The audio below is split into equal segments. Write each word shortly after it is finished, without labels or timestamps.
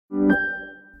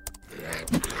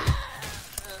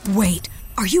Wait,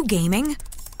 are you gaming?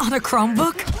 On a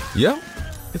Chromebook? Yep.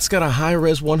 It's got a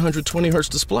high-res 120Hz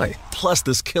display, plus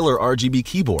this killer RGB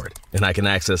keyboard. And I can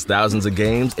access thousands of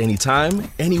games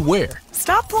anytime, anywhere.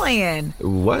 Stop playing.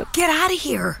 What? Get out of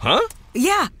here. Huh?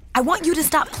 Yeah, I want you to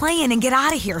stop playing and get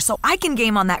out of here so I can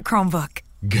game on that Chromebook.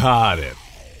 Got it.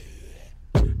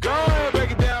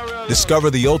 Discover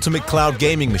the ultimate cloud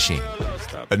gaming machine,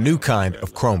 a new kind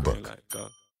of Chromebook.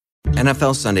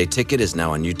 NFL Sunday Ticket is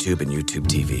now on YouTube and YouTube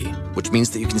TV, which means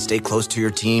that you can stay close to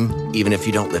your team even if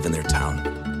you don't live in their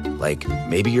town. Like,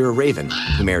 maybe you're a Raven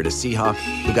who married a Seahawk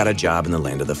who got a job in the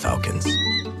land of the Falcons.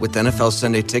 With NFL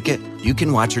Sunday Ticket, you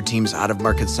can watch your team's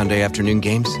out-of-market Sunday afternoon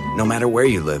games no matter where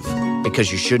you live,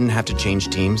 because you shouldn't have to change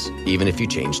teams even if you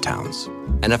change towns.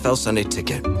 NFL Sunday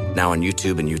Ticket, now on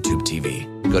YouTube and YouTube TV.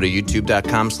 Go to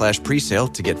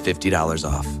youtube.com/presale to get $50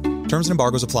 off. Terms and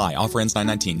embargoes apply. Offer ends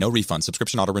 9/19. No refund.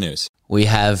 Subscription auto renews. We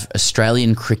have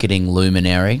Australian cricketing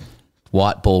luminary,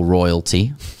 white ball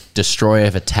royalty, destroyer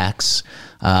of attacks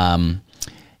in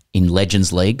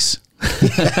Legends Leagues.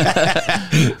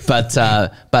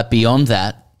 But beyond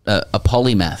that, a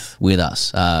polymath with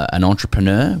us, an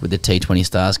entrepreneur with the T20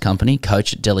 Stars company,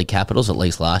 coach at Delhi Capitals, at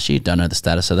least last year, don't know the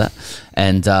status of that,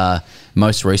 and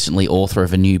most recently author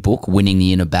of a new book, Winning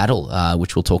the Inner Battle,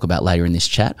 which we'll talk about later in this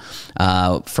chat,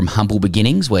 from humble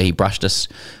beginnings where he brushed us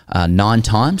 9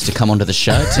 times to come onto the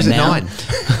show to now. 9?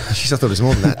 Jeez, I thought it was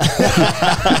more than that.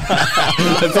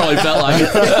 It probably felt like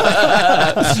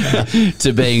it.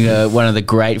 To being one of the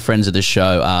great friends of the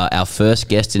show, our first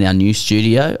guest in our new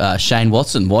studio, Shane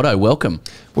Watson. Watto, welcome.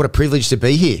 What a privilege to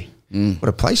be here. What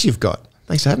a place you've got.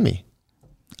 Thanks for having me.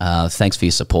 Thanks for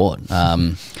your support.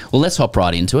 Well, let's hop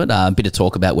right into it. A bit of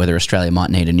talk about whether Australia might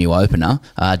need a new opener.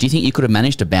 Do you think you could have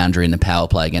managed a boundary in the power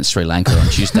play against Sri Lanka on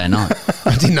Tuesday night?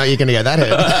 I didn't know you were going to go that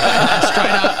hard. Straight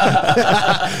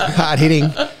up. Hard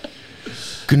hitting.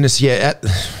 Goodness, yeah.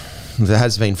 There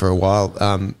has been for a while.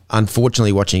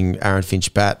 Unfortunately, watching Aaron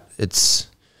Finch bat, it's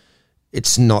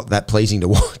not that pleasing to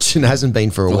watch, and hasn't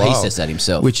been for a while. He says that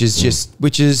himself. Which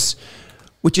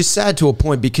is sad to a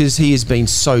point, because he has been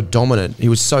so dominant. He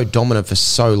was so dominant for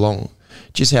so long.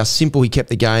 Just how simple he kept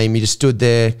the game. He just stood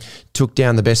there, took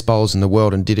down the best bowlers in the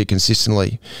world and did it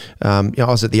consistently. I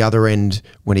was at the other end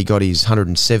when he got his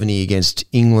 170 against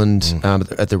England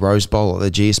at the Rose Bowl, or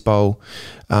the GS Bowl.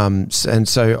 And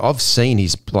so I've seen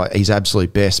his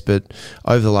absolute best, but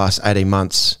over the last 18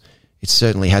 months, it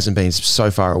certainly hasn't been so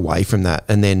far away from that.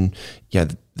 And then,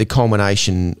 the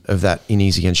culmination of that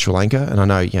innings against Sri Lanka, and I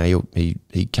know,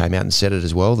 he came out and said it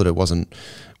as well, that it wasn't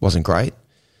great.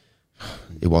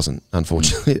 It wasn't,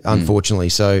 unfortunately.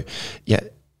 So,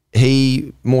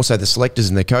 he, more so the selectors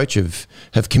and the coach,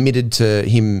 have committed to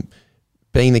him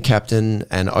being the captain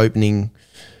and opening.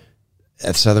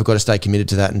 So they've got to stay committed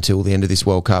to that until the end of this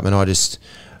World Cup. And I just,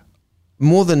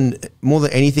 more than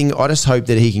anything, I just hope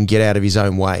that he can get out of his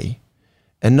own way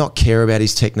and not care about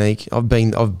his technique. I've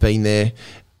been there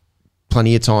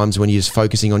plenty of times when you're just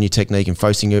focusing on your technique and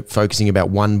focusing about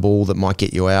one ball that might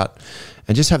get you out,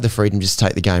 and just have the freedom just to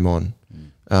take the game on.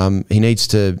 He needs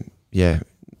to, he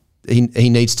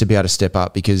needs to be able to step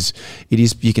up, because it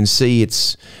is. You can see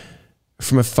it's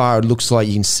from afar. It looks like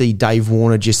you can see Dave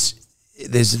Warner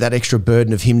there's that extra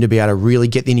burden of him to be able to really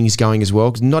get the innings going as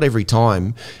well, because not every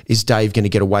time is Dave going to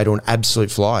get away to an absolute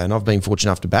fly, and I've been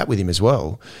fortunate enough to bat with him as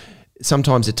well.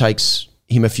 Sometimes it takes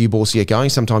him a few balls to get going.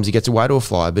 Sometimes he gets away to a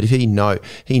fly. But if he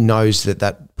knows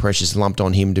that pressure's lumped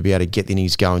on him to be able to get the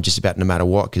innings going just about no matter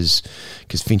what, because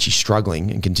Finchie's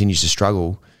struggling and continues to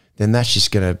struggle, then that's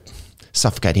just going to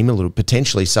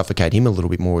potentially suffocate him a little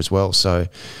bit more as well. So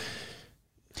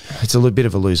it's a little bit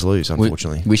of a lose-lose,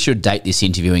 unfortunately. We should date this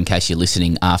interview in case you're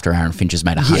listening after Aaron Finch has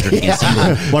made 100 against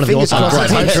England. One of the all-time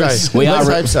great.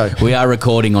 We are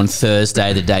recording on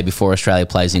Thursday, the day before Australia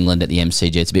plays England at the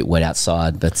MCG. It's a bit wet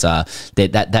outside, but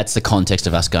that's the context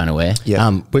of us going to air.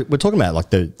 Yeah. We're talking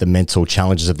about the mental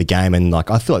challenges of the game, and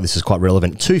I feel like this is quite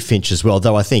relevant to Finch as well,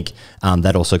 though I think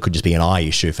that also could just be an eye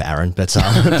issue for Aaron. But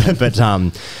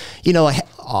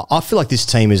I feel like this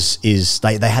team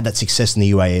they had that success in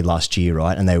the UAE last year,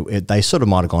 right? And they sort of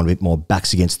might have gone a bit more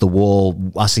backs against the wall,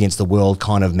 us against the world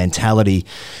kind of mentality.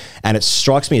 And it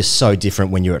strikes me as so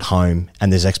different when you're at home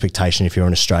and there's expectation if you're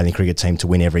an Australian cricket team to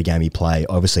win every game you play,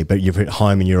 obviously. But you're at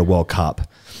home and you're a World Cup,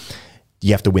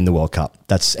 you have to win the World Cup.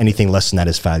 That's anything less than that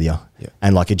is failure. Yeah.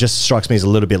 And it just strikes me as a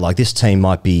little bit like this team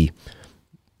might be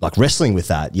wrestling with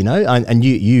that, And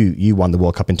you won the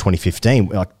World Cup in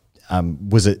 2015.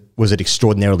 Was it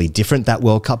extraordinarily different, that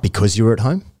World Cup, because you were at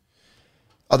home?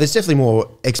 Oh, there's definitely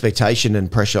more expectation and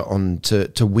pressure on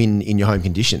to win in your home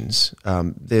conditions.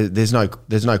 There's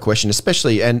no question,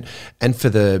 especially and for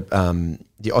the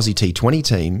Aussie T20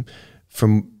 team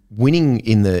from winning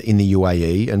in the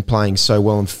UAE and playing so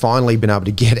well and finally been able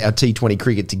to get our T20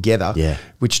 cricket together,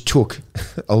 which took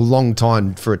a long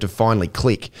time for it to finally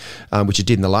click, which it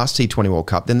did in the last T20 World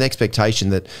Cup. Then the expectation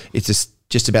that it's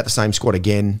just about the same squad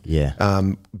again,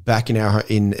 back in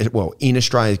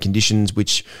Australian conditions,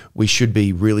 which we should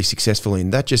be really successful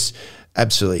in. That just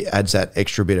absolutely adds that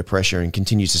extra bit of pressure and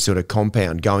continues to sort of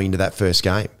compound going into that first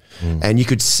game. And you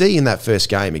could see in that first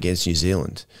game against New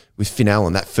Zealand with Finn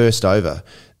Allen, that first over,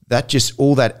 that just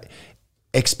all that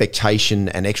expectation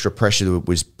and extra pressure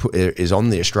that is on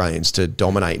the Australians to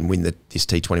dominate and win this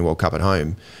T20 World Cup at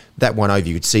home. That one over,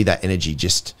 you could see that energy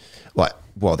just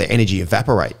the energy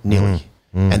evaporate nearly.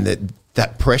 And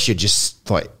that pressure just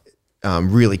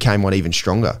really came on even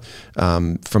stronger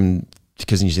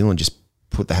because New Zealand just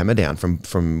put the hammer down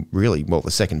from really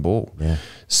the second ball. Yeah.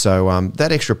 So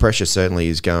that extra pressure certainly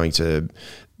is they're going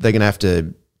to have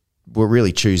to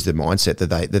really choose the mindset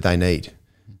that they need.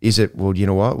 Is it, you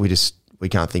know what, we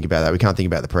can't think about that. We can't think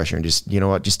about the pressure and just, you know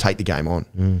what, just take the game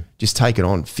on. Just take it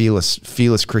on.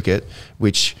 Fearless cricket,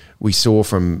 which we saw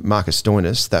from Marcus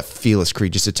Stoinis, that fearless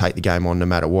cricket just to take the game on no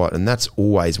matter what. And that's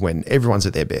always when everyone's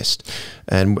at their best.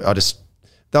 And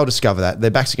they'll discover that.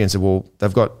 Their back's against the wall.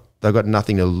 They've got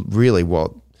nothing to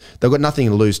they've got nothing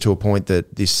to lose to a point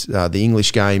that the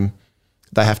English game,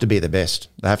 they have to be at their best.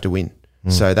 They have to win.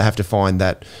 So they have to find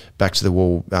that back to the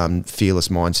wall, fearless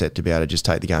mindset to be able to just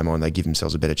take the game on. They give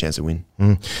themselves a better chance to win.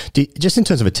 Just in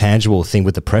terms of a tangible thing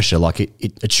with the pressure, like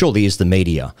it surely is the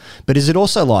media, but is it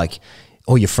also like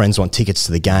all your friends want tickets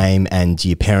to the game and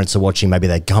your parents are watching, maybe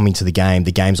they're coming to the game,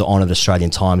 the games are on at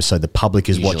Australian time, so the public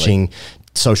is watching,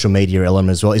 social media element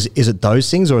as well. Is it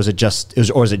those things, or is it just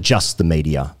the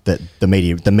media that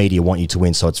the media want you to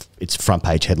win, so it's front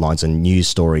page headlines and news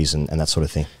stories and that sort of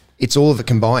thing? It's all of it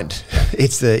combined.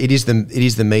 It is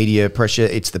the media pressure.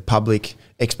 It's the public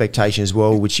expectation as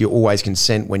well, which you always can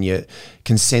sense when you're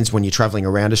travelling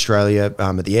around Australia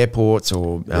at the airports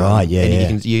or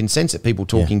you can sense it. People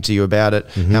talking to you about it,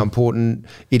 how important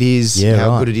it is,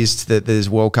 how good it is that there's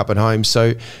World Cup at home.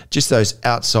 So just those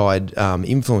outside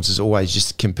influences always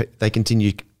just they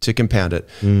continue to compound it.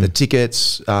 The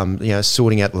tickets,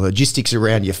 sorting out the logistics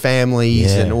around your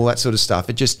families and all that sort of stuff.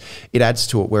 It adds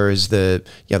to it. Whereas the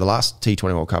last T20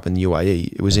 World Cup in the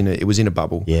UAE, it was in a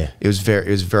bubble. Yeah, it was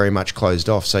very much closed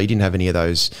off. So you didn't have any of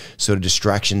those sort of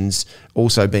distractions.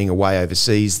 Also being away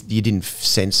overseas, you didn't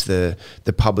sense the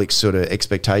public's sort of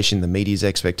expectation, the media's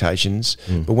expectations.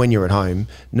 But when you're at home,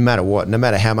 no matter what, no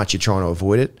matter how much you're trying to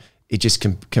avoid it, it just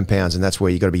compounds, and that's where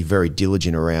you've got to be very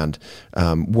diligent around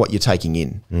what you're taking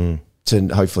in to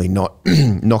hopefully not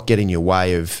get in your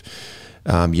way of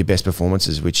your best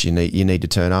performances, which you need to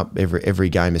turn up every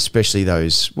game, especially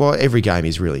those. Well, every game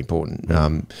is really important,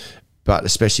 but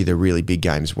especially the really big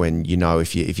games when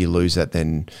if you lose that,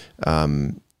 then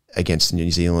against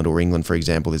New Zealand or England, for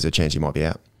example, there's a chance you might be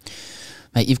out.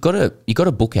 Mate, you've got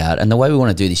a book out, and the way we want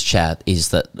to do this chat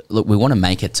is that, look, we want to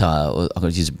make it, I'm going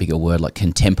to use a bigger word, like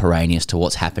contemporaneous to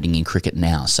what's happening in cricket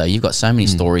now. So you've got so many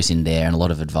stories in there and a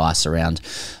lot of advice around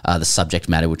the subject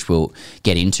matter, which we'll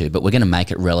get into, but we're going to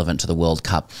make it relevant to the World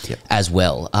Cup as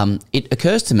well. It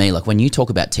occurs to me, like when you talk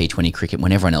about T20 cricket,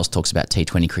 when everyone else talks about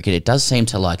T20 cricket, it does seem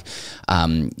to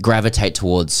gravitate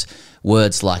towards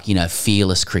words like,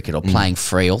 fearless cricket or playing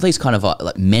free, all these kind of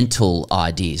like mental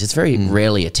ideas. It's very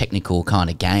rarely a technical kind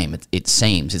of game. It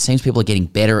seems people are getting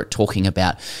better at talking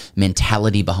about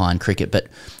mentality behind cricket. But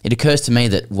it occurs to me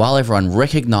that while everyone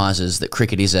recognises that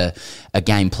cricket is a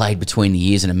game played between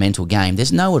the ears and a mental game,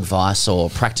 there's no advice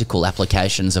or practical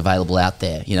applications available out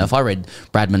there. If I read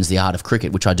Bradman's The Art of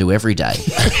Cricket, which I do every day,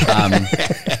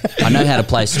 I know how to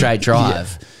play straight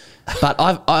drive. Yeah. But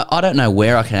I don't know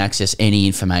where I can access any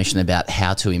information about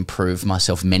how to improve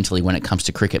myself mentally when it comes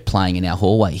to cricket playing in our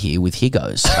hallway here with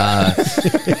Higgos.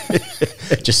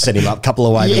 Just set him up a couple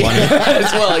of ways.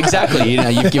 Well, exactly.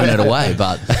 You've given it away.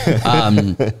 But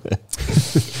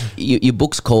your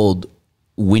book's called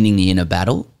Winning the Inner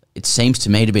Battle. It seems to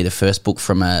me to be the first book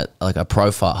from a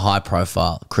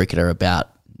high-profile cricketer about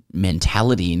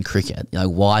mentality in cricket.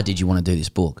 Why did you want to do this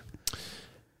book?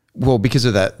 Well, because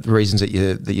of the reasons that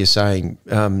you're saying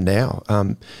now.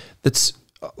 That's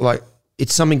like,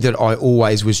 it's something that I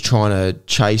always was trying to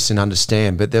chase and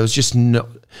understand, but there was just not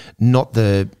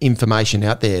the information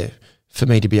out there for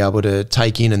me to be able to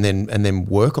take in and then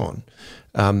work on.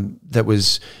 That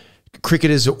was,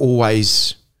 cricketers are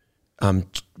always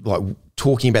like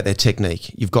talking about their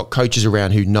technique. You've got coaches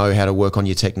around who know how to work on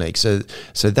your technique. So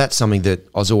that's something that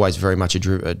I was always very much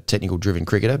a technical driven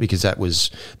cricketer, because that was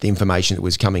the information that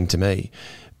was coming to me.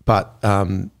 But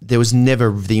there was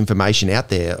never the information out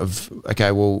there of,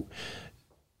 okay, well,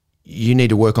 you need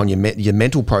to work on your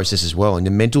mental process as well, and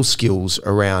the mental skills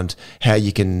around how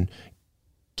you can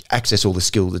access all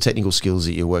the technical skills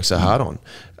that you work so hard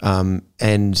on.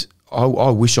 And I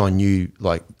wish I knew,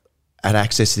 like, had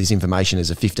access to this information as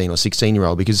a 15 or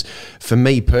 16-year-old, because for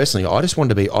me personally, I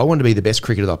wanted to be the best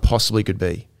cricketer that I possibly could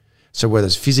be. So whether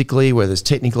it's physically, whether it's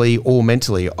technically or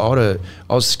mentally, I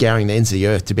was scouring the ends of the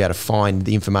earth to be able to find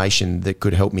the information that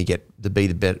could help me be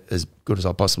as good as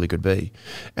I possibly could be.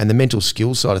 And the mental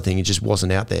skills side of things, it just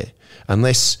wasn't out there.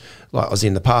 Unless, like, I was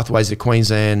in the pathways at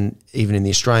Queensland, even in the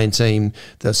Australian team,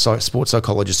 the sports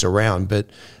psychologists around, but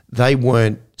they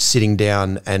weren't sitting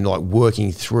down and like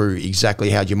working through exactly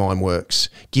how your mind works,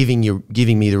 giving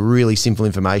me the really simple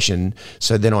information,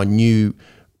 so then I knew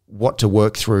what to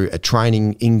work through at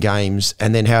training, in games,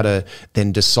 and then how to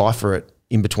then decipher it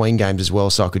in between games as well,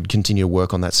 so I could continue to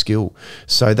work on that skill.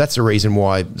 So that's the reason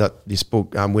why this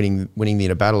book, Winning the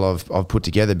Inner Battle, I've put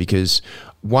together, because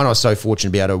one, I was so fortunate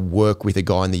to be able to work with a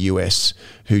guy in the US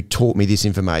who taught me this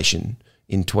information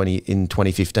in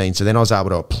 2015. So then I was able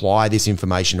to apply this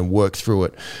information and work through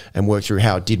it, and work through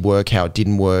how it did work, how it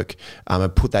didn't work,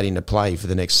 and put that into play for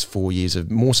the next 4 years of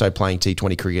more so playing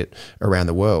T20 cricket around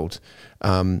the world.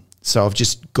 So I've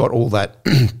just got all that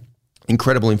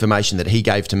incredible information that he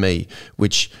gave to me,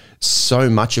 which so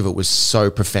much of it was so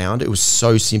profound. It was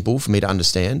so simple for me to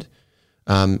understand.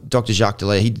 Dr. Jacques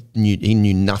Dallaire, he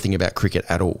knew nothing about cricket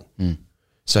at all.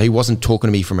 So he wasn't talking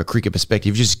to me from a cricket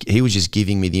perspective. He was just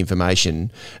giving me the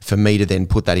information for me to then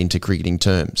put that into cricketing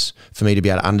terms, for me to be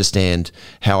able to understand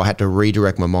how I had to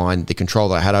redirect my mind, the control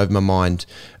that I had over my mind.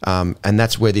 And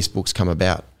that's where this book's come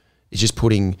about. It's just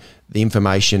putting the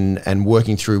information and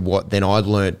working through what then I'd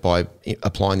learnt by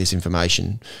applying this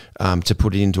information to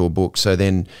put it into a book. So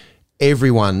then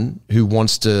everyone who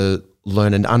wants to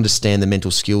learn and understand the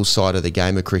mental skills side of the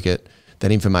game of cricket,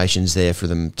 that information's there for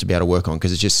them to be able to work on,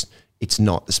 because it's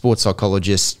not. The sports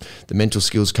psychologists, the mental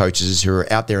skills coaches who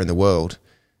are out there in the world,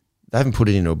 they haven't put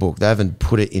it into a book. They haven't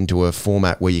put it into a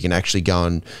format where you can actually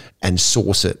go and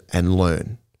source it and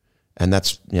learn. And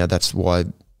that's why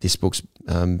this book's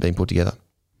been put together.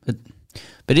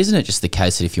 But isn't it just the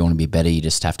case that if you want to be better, you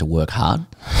just have to work hard?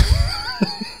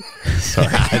 Sorry,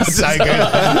 That's so good.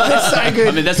 That's so good.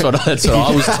 I mean, that's what I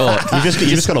was taught. You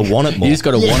just got to want it more. You just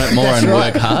got to want it more and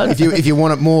work hard. If you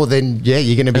want it more, then yeah,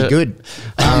 you're going to be good.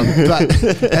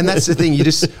 And that's the thing. You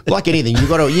just, like anything, you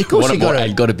got to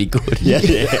be good.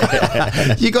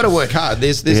 Yeah. You got to work hard.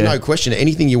 There's no question.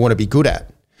 Anything you want to be good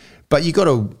at, but you got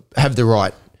to have the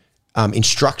right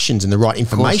instructions and the right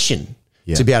information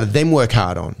to be able to then work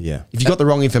hard on. Yeah. If you've got the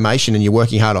wrong information and you're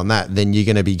working hard on that, then you're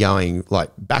going to be going like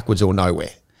backwards or nowhere.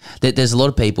 There's a lot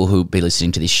of people who be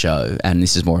listening to this show, and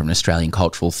this is more of an Australian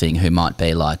cultural thing, who might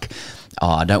be like, oh,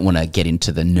 I don't want to get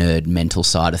into the nerd mental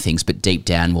side of things, but deep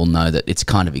down will know that it's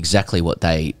kind of exactly what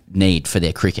they need for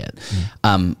their cricket.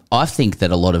 I think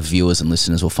that a lot of viewers and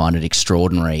listeners will find it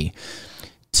extraordinary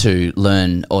to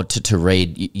learn or to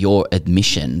read your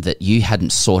admission that you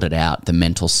hadn't sorted out the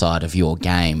mental side of your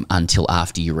game until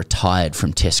after you retired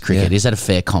from Test cricket. Is that a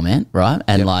fair comment, right?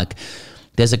 And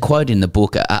there's a quote in the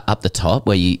book up the top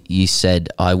where you said,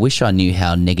 I wish I knew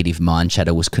how negative mind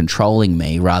chatter was controlling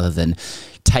me rather than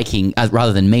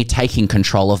me taking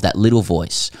control of that little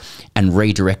voice and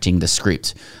redirecting the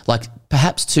script. Like,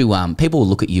 perhaps to people will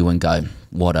look at you and go,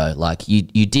 Watto, like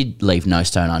you did leave no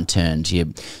stone unturned.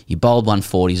 You bowled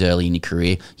 140s early in your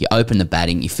career. You opened the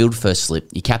batting. You fielded first slip.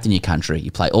 You captained your country.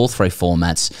 You play all three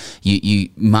formats. You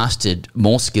mastered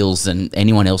more skills than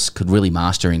anyone else could really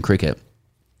master in cricket.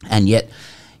 And yet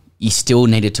you still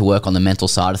needed to work on the mental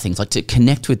side of things, like to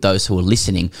connect with those who are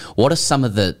listening. What's some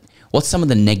of the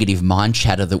negative mind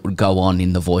chatter that would go on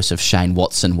in the voice of Shane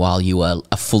Watson while you were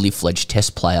a fully fledged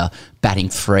Test player, batting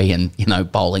 3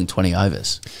 and bowling 20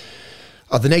 overs?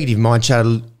 The negative mind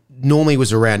chatter normally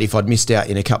was around if I'd missed out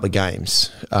in a couple of games,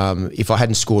 if I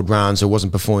hadn't scored runs or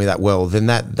wasn't performing that well, then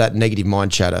that negative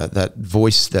mind chatter, that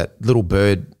voice, that little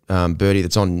birdie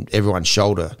that's on everyone's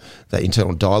shoulder, that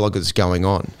internal dialogue that's going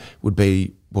on would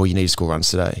be, well, you need to score runs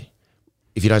today.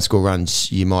 If you don't score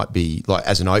runs, you might be, like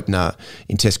as an opener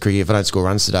in Test cricket, if I don't score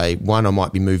runs today, one, I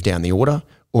might be moved down the order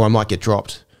or I might get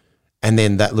dropped. And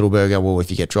then that little bird go, well,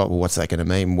 if you get dropped, well, what's that going to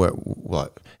mean?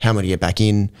 How am I going to get back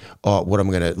in? Oh, what am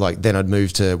I going to, then I'd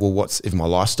move to, well, is my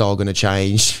lifestyle going to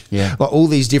change? Yeah. Like all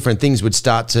these different things would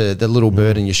start to, the little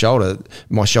bird in your shoulder,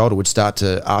 my shoulder would start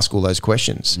to ask all those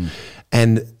questions.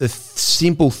 And the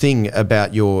simple thing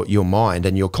about your mind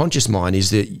and your conscious mind is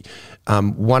that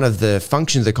one of the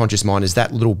functions of the conscious mind is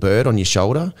that little bird on your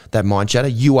shoulder, that mind chatter.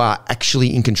 You are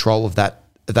actually in control of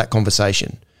that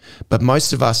conversation. But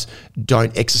most of us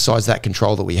don't exercise that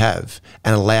control that we have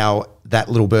and allow that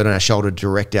little bird on our shoulder to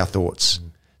direct our thoughts.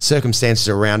 Circumstances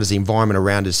around us, the environment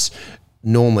around us,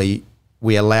 normally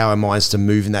we allow our minds to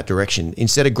move in that direction.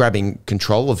 Instead of grabbing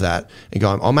control of that and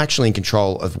going, I'm actually in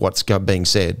control of what's being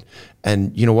said.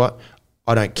 And you know what?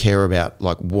 I don't care about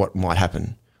like what might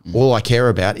happen. All I care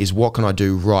about is what can I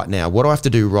do right now? What do I have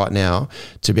to do right now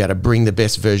to be able to bring the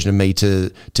best version of me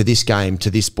to this game,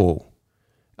 to this ball?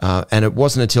 And it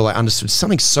wasn't until I understood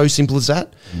something so simple as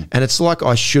that. And it's like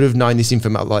I should have known this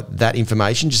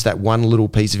information, just that one little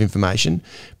piece of information,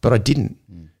 but I didn't.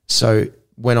 So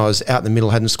when I was out in the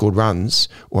middle, hadn't scored runs,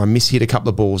 or I mishit a couple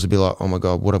of balls, I'd be like, oh my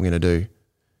God, what am I going to do?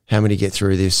 How am I going to get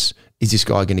through this? Is this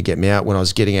guy going to get me out? When I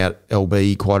was getting out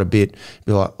LB quite a bit,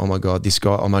 be like, oh my God, this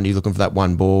guy, I'm only looking for that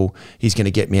one ball. He's going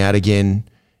to get me out again.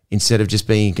 Instead of just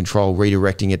being in control,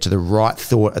 redirecting it to the right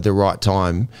thought at the right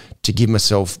time to give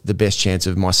myself the best chance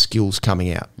of my skills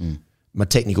coming out, my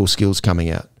technical skills coming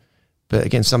out. But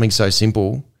again, something so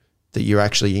simple that you're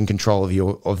actually in control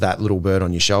of that little bird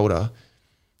on your shoulder,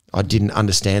 I didn't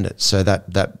understand it. So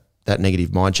that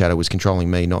negative mind chatter was controlling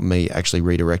me, not me actually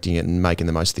redirecting it and making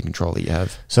the most of the control that you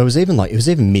have. So it was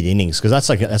even mid innings, because that's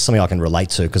something I can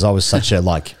relate to, because I was such a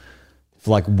like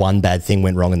one bad thing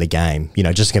went wrong in the game,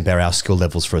 just to compare our skill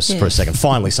levels for a second.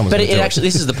 Finally, someone's. But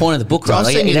this is the point of the book, right? I've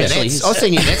seen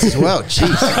your nets as well. Jeez.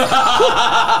 Wow.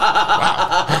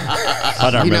 I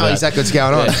don't remember. You know exactly what's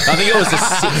going on. I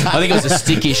think it was a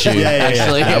stick issue.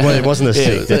 Actually, well, it wasn't a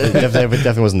stick. It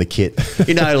definitely wasn't the kit.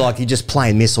 Like you just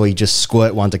play and miss, or you just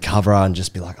squirt one to cover and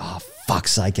just be like, oh,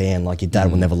 fuck's sake, Ian, like your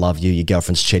dad will never love you, your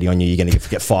girlfriend's cheating on you, you're going to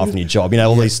get fired from your job,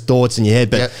 all these thoughts in your head.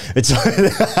 But it's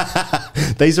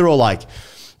these are all like,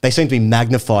 they seem to be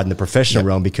magnified in the professional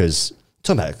realm, because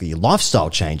talking about your lifestyle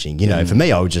changing, for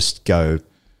me, I would just go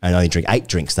and only drink 8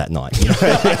 drinks that night.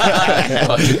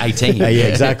 18. Yeah,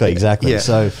 exactly. Yeah.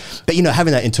 So, but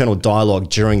having that internal dialogue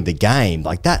during the game,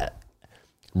 like that,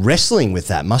 wrestling with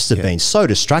that must have been so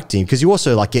distracting, because you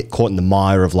also like get caught in the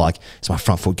mire of like, is my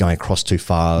front foot going across too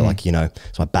far? Like, is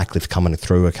my back lift coming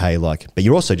through? Okay. Like, but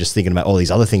you're also just thinking about all these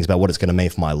other things about what it's going to mean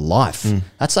for my life.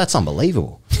 That's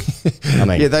unbelievable. I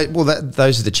mean,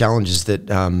 those are the challenges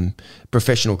that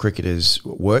professional cricketers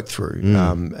work through,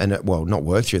 not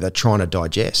work through, they're trying to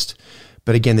digest.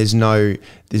 But again, there's no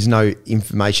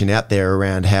information out there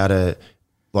around how to,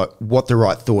 like, what the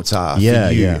right thoughts are for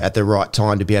you at the right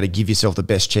time to be able to give yourself the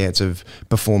best chance of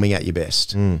performing at your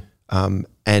best. And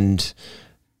I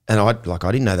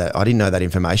didn't know that. I didn't know that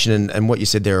information. And what you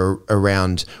said there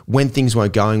around when things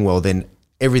weren't going well, then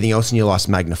everything else in your life's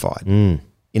magnified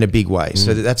in a big way.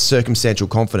 So that's circumstantial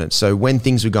confidence. So when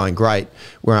things were going great,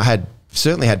 where I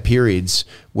certainly had periods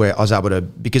where I was able to,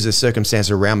 because the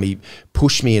circumstances around me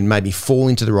pushed me and made me fall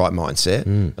into the right mindset.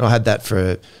 And I had that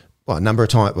for a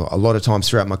lot of times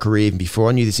throughout my career, even before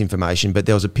I knew this information. But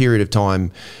there was a period of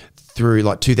time through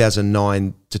like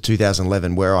 2009 to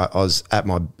 2011 where I was at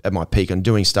my peak and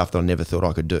doing stuff that I never thought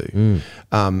I could do.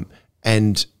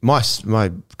 And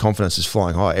my confidence was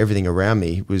flying high. Everything around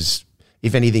me was,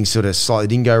 if anything sort of slightly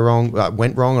didn't go wrong,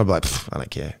 went wrong, I'd be like, I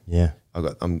don't care. Yeah.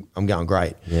 I'm going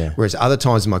great. Yeah. Whereas other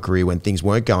times in my career when things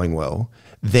weren't going well,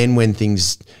 then when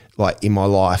things like in my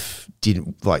life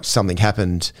didn't, like something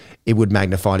happened, it would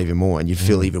magnify it even more and you'd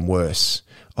feel even worse.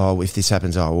 Oh, if this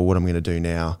happens, what am I going to do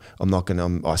now?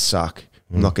 I suck.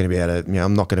 I'm not going to be able to,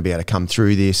 I'm not going to be able to come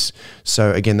through this.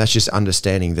 So again, that's just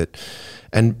understanding that,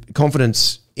 and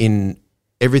confidence in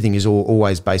everything is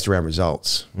always based around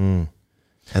results.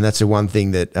 And that's the one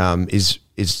thing that is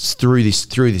through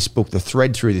this book. The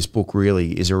thread through this book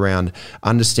really is around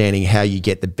understanding how you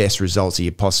get the best results that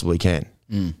you possibly can.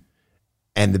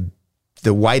 And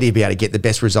the way to be able to get the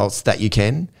best results that you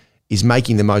can is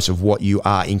making the most of what you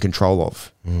are in control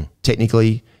of.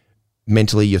 Technically,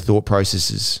 mentally, your thought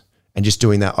processes, and just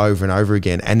doing that over and over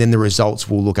again. And then the results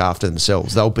will look after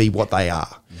themselves. They'll be what they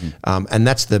are. And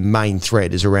that's the main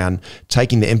thread, is around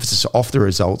taking the emphasis off the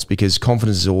results, because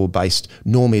confidence is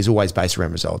normally always based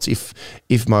around results.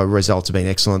 If my results have been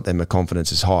excellent, then my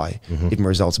confidence is high. If my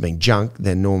results have been junk,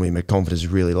 then normally my confidence is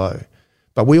really low.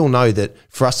 But we all know that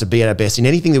for us to be at our best in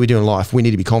anything that we do in life, we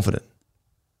need to be confident.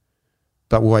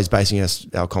 But we're always basing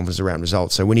our confidence around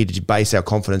results. So we need to base our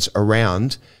confidence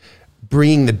around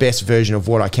bringing the best version of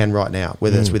what I can right now,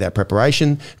 whether that's with our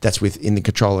preparation, that's in the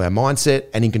control of our mindset,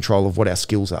 and in control of what our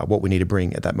skills are, what we need to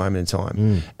bring at that moment in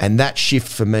time. And that shift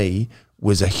for me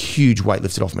was a huge weight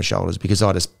lifted off my shoulders, because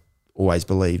I just always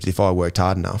believed if I worked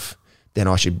hard enough, then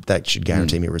that should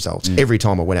guarantee me results every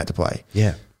time I went out to play.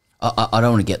 Yeah. I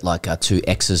don't want to get like two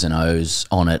X's and O's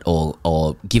on it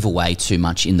or give away too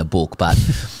much in the book, but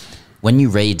when you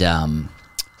read,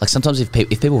 like sometimes if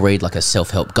people read like a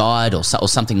self-help guide or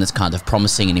something that's kind of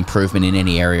promising an improvement in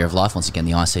any area of life, once again,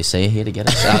 the ICC are here to get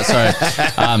us.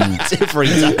 Every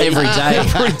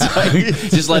day.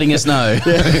 Just letting us know.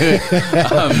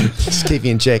 Just keep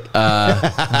you in check.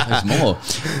 There's more.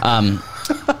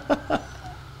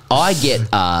 I get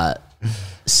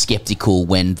skeptical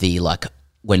when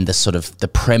the sort of the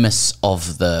premise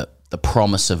of the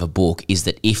promise of a book is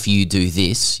that if you do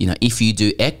this, if you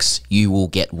do X, you will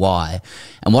get Y.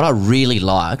 And what I really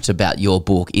liked about your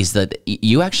book is that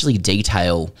you actually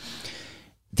detail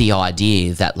the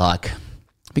idea that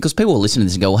because people will listen to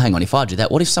this and go, well, hang on, if I do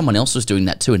that, what if someone else was doing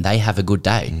that too and they have a good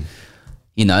day?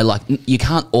 You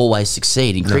can't always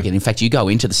succeed in cricket. In fact, you go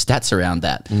into the stats around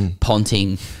that.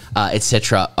 Ponting,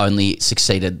 etc., only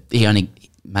succeeded. He only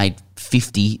made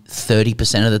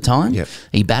 30% of the time. Yep.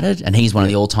 He batted, and he's one of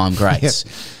the all-time greats.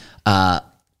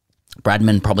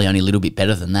 Bradman probably only a little bit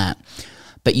better than that.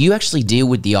 But you actually deal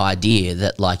with the idea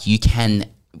that you can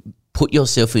put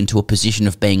yourself into a position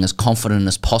of being as confident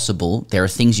as possible. There are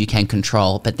things you can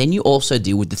control, but then you also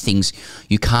deal with the things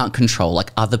you can't control,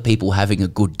 like other people having a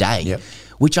good day,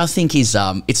 which I think is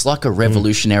it's like a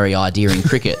revolutionary idea in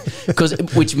cricket,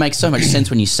 which makes so much sense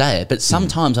when you say it. But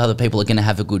sometimes other people are going to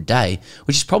have a good day,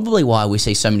 which is probably why we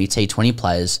see so many T20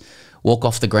 players walk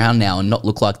off the ground now and not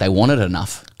look like they wanted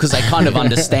enough, because they kind of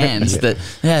understand that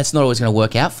it's not always going to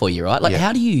work out for you, right?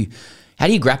 How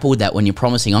do you grapple with that when you're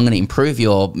promising, I'm going to improve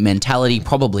your mentality,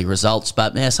 probably results,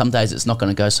 but some days it's not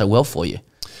going to go so well for you?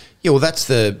 Yeah, well, that's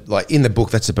in the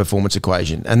book, that's the performance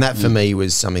equation. And that for me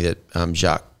was something that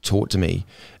Jacques taught to me.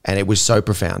 And it was so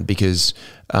profound because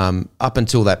up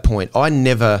until that point, I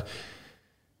never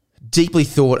deeply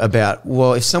thought about,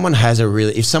 well, if someone's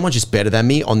just better than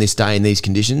me on this day in these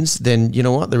conditions, then you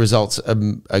know what? The results are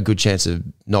a good chance of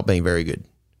not being very good.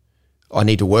 I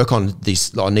need to work on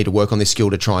this. I need to work on this skill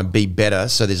to try and be better,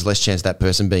 so there's less chance of that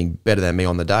person being better than me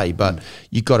on the day. But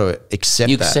you've got to accept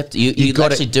that. You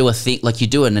actually do a thing, you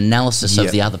do an analysis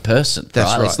of the other person.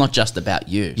 That's right. It's not just about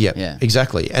you. Yeah,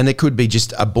 exactly. And it could be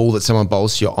just a ball that someone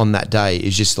bowls to you on that day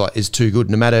is too good.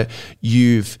 No matter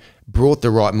you've brought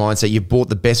the right mindset, you've brought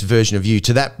the best version of you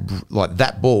to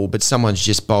that ball, but someone's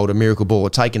just bowled a miracle ball or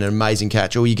taken an amazing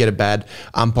catch, or you get a bad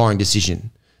umpiring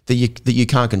decision that you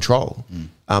can't control.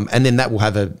 And then that will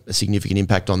have a significant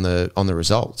impact on the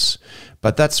results.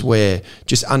 But that's where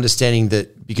just understanding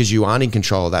that, because you aren't in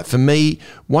control of that. For me,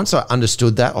 once I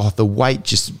understood that, the weight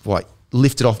just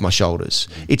lifted off my shoulders.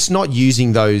 It's not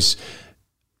using those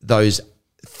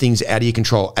things out of your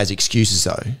control as excuses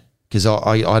though, because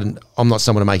I'm not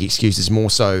someone to make excuses. More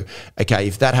so, okay,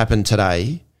 if that happened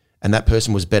today and that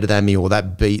person was better than me, or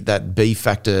that B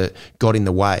factor got in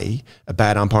the way, a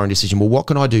bad umpiring decision, well, what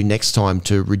can I do next time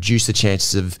to reduce the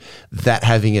chances of that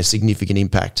having a significant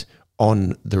impact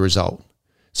on the result?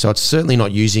 So it's certainly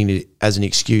not using it as an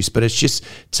excuse, but it's just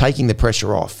taking the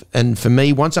pressure off. And for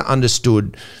me, once I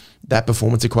understood that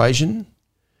performance equation,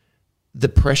 the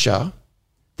pressure,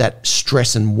 that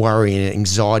stress and worry and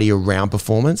anxiety around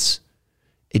performance,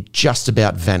 it just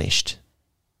about vanished.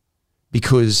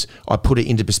 Because I put it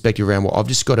into perspective around, well, I've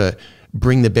just got to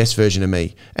bring the best version of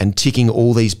me and ticking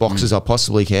all these boxes I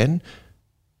possibly can,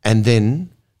 and then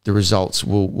the results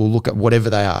will look at whatever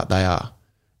they are.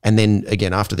 And then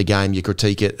again, after the game, you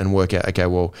critique it and work out, okay,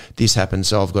 well, this happened,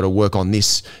 so I've got to work on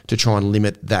this to try and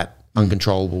limit that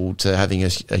uncontrollable to having a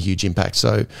huge impact.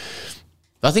 So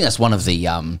I think that's one of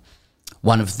the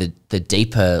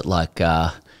deeper,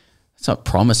 it's not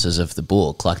promises of the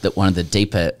book, that one of the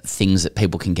deeper things that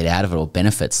people can get out of it, or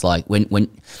benefits, when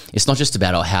it's not just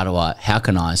about, how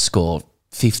can I score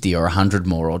 50 or 100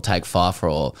 more, or take 5 for,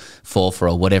 or 4 for,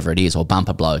 or whatever it is, or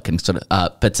bumper bloke and sort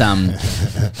of, but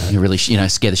you really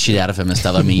scare the shit out of him and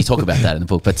stuff. I mean, you talk about that in the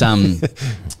book,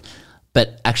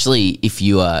 but actually, if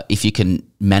you can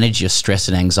manage your stress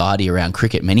and anxiety around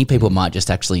cricket, many people might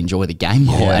just actually enjoy the game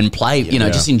more and play,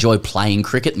 just enjoy playing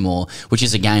cricket more, which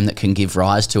is a game that can give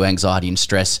rise to anxiety and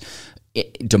stress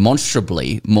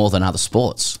demonstrably more than other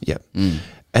sports. Yeah.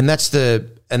 And that's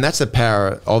the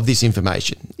power of this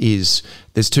information. Is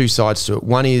there's two sides to it.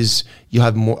 One is you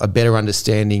have a better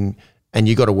understanding, and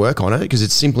you got to work on it, because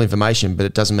it's simple information, but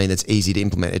it doesn't mean it's easy to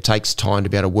implement. It takes time to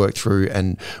be able to work through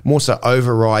and more so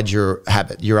override your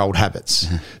old habits.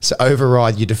 So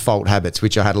override your default habits,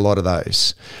 which I had a lot of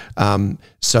those.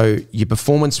 So your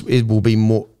performance will be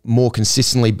more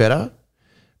consistently better.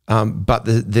 But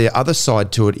the other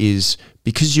side to it is,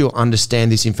 because you'll understand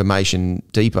this information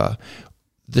deeper,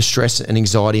 the stress and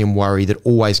anxiety and worry that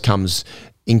always comes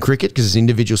in cricket, because it's an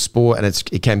individual sport and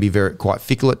it can be quite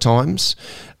fickle at times.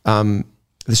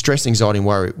 The stress, anxiety and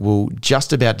worry will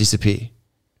just about disappear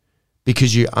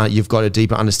because you've got a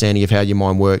deeper understanding of how your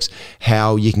mind works,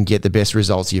 how you can get the best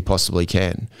results you possibly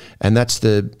can. And that's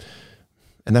the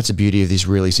beauty of this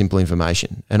really simple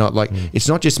information. And it's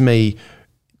not just me.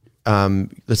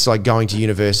 It's like going to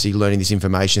university, learning this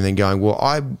information, then going, well,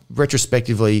 I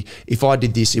retrospectively, if I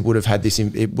did this, it would have had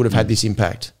this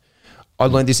impact. I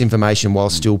learned this information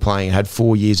while still playing, had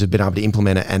 4 years of being able to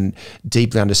implement it and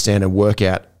deeply understand and work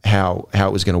out how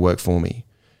it was going to work for me.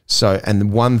 So, and the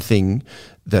one thing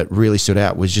that really stood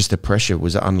out was just the pressure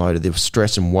was unloaded. There was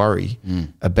stress and worry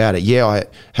about it. Yeah, I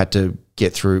had to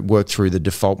work through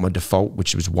my default,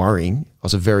 which was worrying. I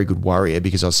was a very good worrier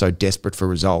because I was so desperate for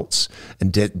results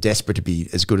and desperate to be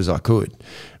as good as I could.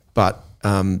 But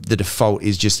the default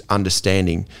is just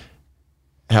understanding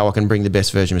how I can bring the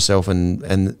best version of myself,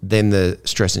 and then the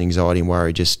stress and anxiety and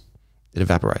worry it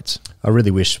evaporates. I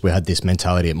really wish we had this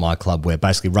mentality at my club where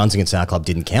basically runs against our club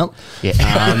didn't count. Yeah.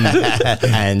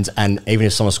 And even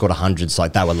if someone scored 100, it's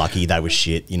like they were lucky, they were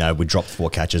shit. You know, we dropped 4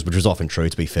 catches, which was often true,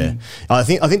 to be fair. I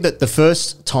think that the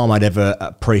first time I'd ever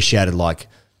appreciated like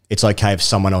it's okay if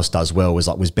someone else does well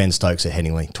was Ben Stokes at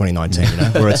Headingley 2019. You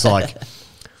know, where it's like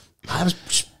I was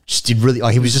just did really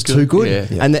like he was just too good.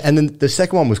 Yeah. And then the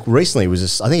second one was recently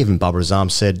I think even Babar Azam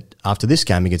said after this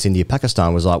game against India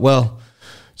Pakistan was like, well,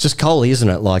 it's just Kohli, isn't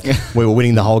it? Like we were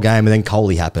winning the whole game and then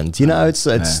Kohli happened. You know,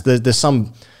 there's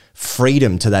some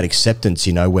freedom to that acceptance,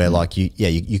 you know, where like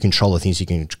you control the things you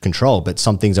can control, but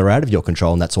some things are out of your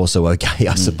control, and that's also okay,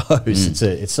 I suppose.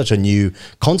 It's such a new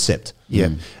concept. Yeah.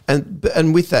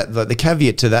 And with that, the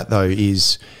caveat to that though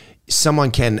is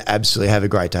someone can absolutely have a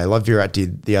great day, like Virat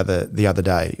did the other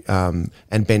day,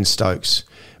 and Ben Stokes.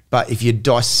 But if you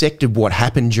dissected what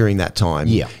happened during that time,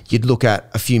 you'd look at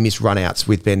a few missed run-outs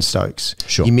with Ben Stokes.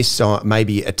 Sure. You missed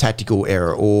maybe a tactical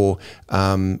error, or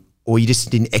you just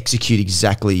didn't execute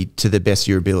exactly to the best of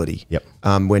your ability. Yep.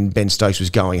 When Ben Stokes was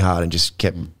going hard and just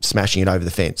kept smashing it over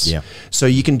the fence. Yeah. So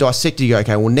you can dissect it. You go,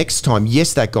 okay, well, next time,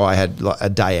 yes, that guy had like a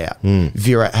day out.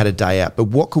 Virat had a day out. But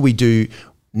what could we do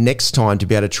next time to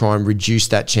be able to try and reduce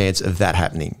that chance of that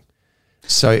happening?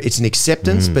 So it's an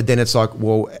acceptance, but then it's like,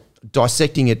 well,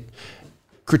 dissecting it,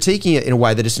 critiquing it in a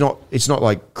way that it's not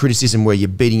like criticism where you're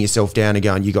beating yourself down and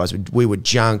going, we were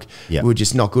junk, we were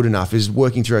just not good enough, is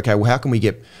working through, okay, well, how can we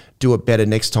do it better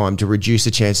next time to reduce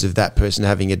the chances of that person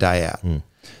having a day out?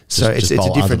 So it's a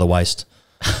different under the waist.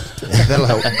 That'll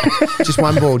help. Just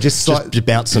one ball, just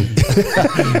bounce them.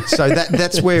 So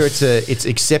that's where it's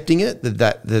accepting it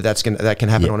that can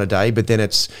happen on a day, but then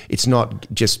it's not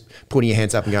just putting your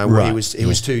hands up and going, well, it was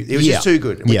just too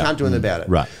good, and we can't do anything about it.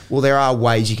 Right. Well, there are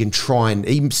ways you can try, and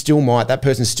that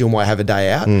person still might have a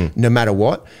day out, no matter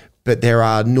what. But there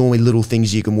are normally little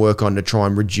things you can work on to try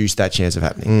and reduce that chance of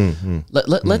happening.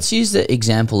 Let's use the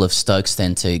example of Stokes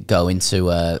then to go into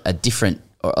a different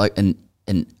or an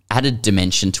added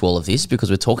dimension to all of this, because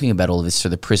we're talking about all of this through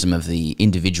the prism of the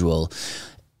individual.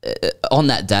 On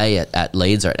that day at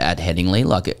Leeds or at Headingley,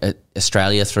 like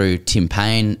Australia through Tim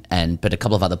Payne but a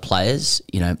couple of other players,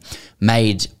 you know,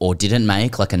 made or didn't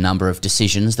make like a number of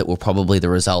decisions that were probably the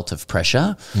result of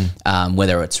pressure,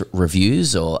 whether it's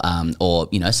reviews or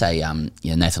you know, say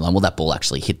Nathan Lyon, well, that ball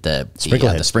actually hit the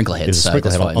sprinkler head, so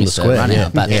that's why on the square.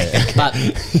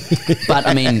 But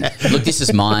I mean, look, this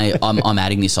is I'm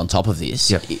adding this on top of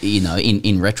this. Yep. You know,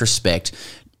 in retrospect,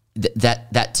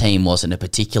 that team wasn't a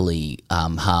particularly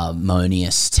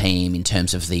harmonious team in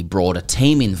terms of the broader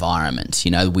team environment.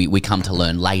 You know, we come to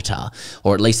learn later,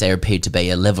 or at least there appeared to be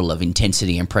a level of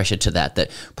intensity and pressure to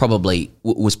that probably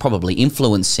was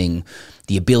influencing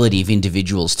the ability of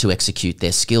individuals to execute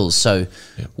their skills. So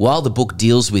while the book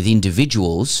deals with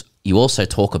individuals, you also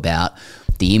talk about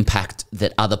the impact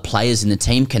that other players in the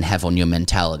team can have on your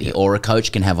mentality, or a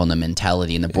coach can have on the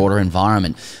mentality in the broader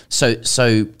environment.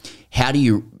 So how do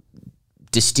you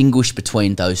distinguish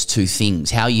between those two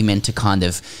things? How are you meant to kind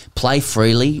of play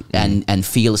freely and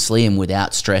fearlessly and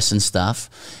without stress and stuff,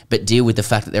 but deal with the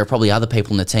fact that there are probably other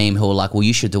people in the team who are like, well,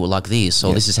 you should do it like this,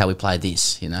 or this is how we play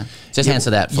this, you know? Just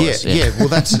answer that for us. Yeah, well,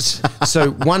 that's...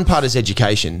 So one part is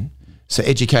education. So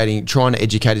trying to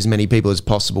educate as many people as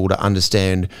possible to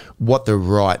understand what the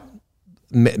right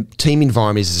team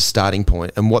environment is as a starting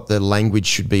point, and what the language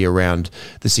should be around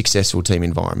the successful team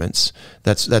environments.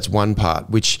 That's one part,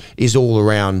 which is all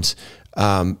around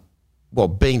being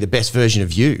the best version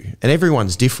of you, and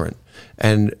everyone's different.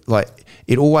 And like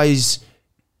it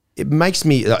makes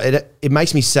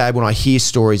me sad when I hear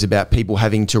stories about people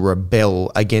having to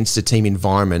rebel against a team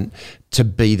environment to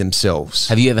be themselves.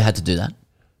 Have you ever had to do that?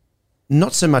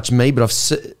 not so much me, but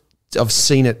I've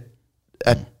seen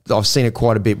it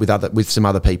quite a bit with some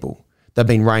other people. They've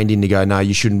been reined in to go, no,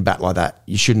 you shouldn't bat like that.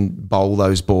 You shouldn't bowl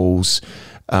those balls.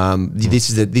 This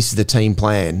is the team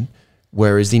plan.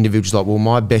 Whereas the individual's like, well,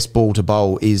 my best ball to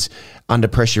bowl is under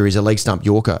pressure is a leg stump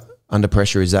Yorker. Under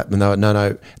pressure is that.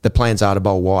 No, the plans are to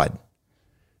bowl wide.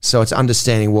 So it's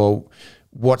understanding, well,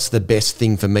 what's the best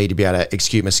thing for me to be able to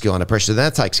execute my skill under pressure? So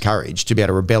that takes courage to be able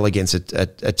to rebel against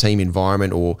a team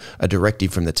environment or a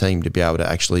directive from the team to be able to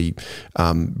actually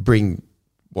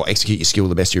execute your skill to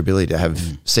the best of your ability to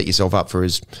have set yourself up for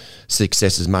as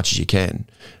success as much as you can.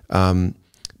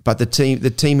 But the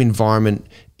team environment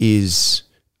is,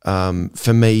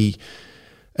 for me,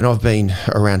 and I've been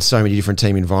around so many different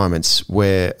team environments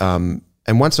where,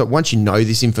 and once you know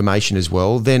this information as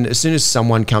well, then as soon as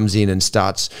someone comes in and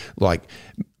starts like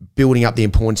building up the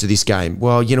importance of this game,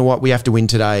 well, you know what, we have to win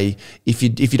today. If you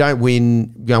don't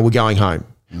win, we're going home.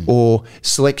 Or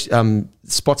select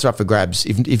spots are up for grabs.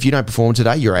 If you don't perform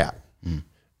today, you're out.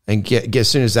 And as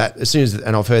soon as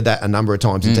and I've heard that a number of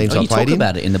times in teams I've played in. You talk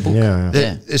about it in the book.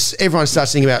 Yeah. Everyone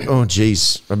starts thinking about, oh,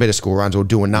 geez, I better score runs or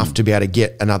do enough to be able to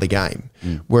get another game.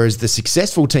 Whereas the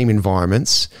successful team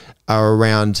environments are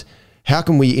around how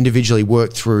can we individually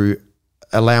work through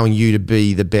allowing you to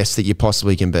be the best that you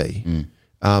possibly can be.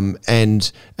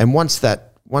 And once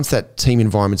that team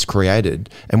environment's created,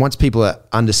 and once people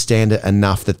understand it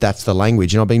enough that that's the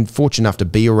language, and I've been fortunate enough to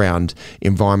be around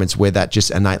environments where that just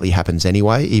innately happens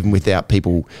anyway, even without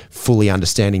people fully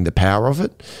understanding the power of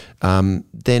it,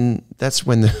 then that's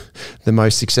when the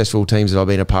most successful teams that I've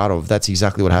been a part of, that's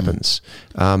exactly what happens.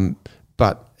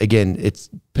 But again,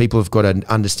 people have got to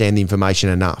understand the information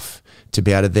enough to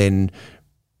be able to then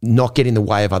not get in the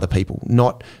way of other people,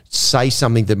 not say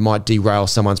something that might derail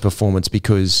someone's performance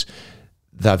because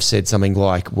they've said something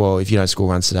like, well, if you don't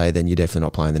score runs today, then you're definitely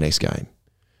not playing the next game.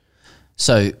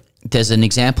 So there's an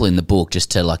example in the book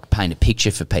just to like paint a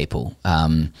picture for people.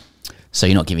 So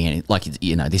you're not giving any, like,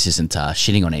 you know, this isn't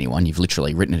shitting on anyone. You've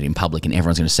literally written it in public and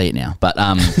everyone's going to see it now. But,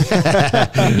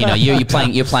 you know, you're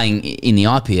playing in the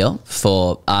IPL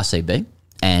for RCB.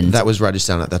 And that was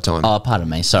Rajasthan at that time. Oh, pardon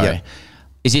me. Sorry. Yeah.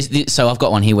 Is this, so I've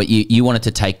got one here where you wanted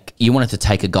to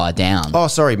take a guy down. Oh,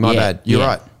 sorry. My bad. You're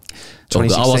right. I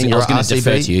was going to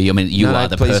defer to you. I mean, you are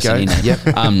the person in it. Yep.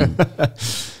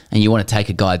 And you want to take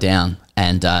a guy down,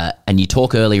 and you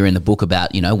talk earlier in the book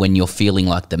about, you know, when you're feeling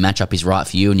like the matchup is right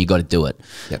for you and you got to do it.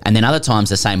 Yep. And then other times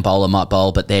the same bowler might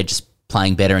bowl, but they're just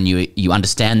playing better, and you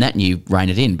understand that and you rein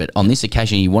it in. But on this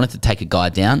occasion, you wanted to take a guy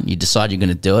down. You decide you're going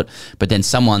to do it, but then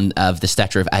someone of the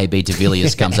stature of AB de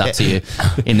Villiers comes up to you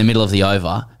in the middle of the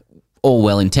over, all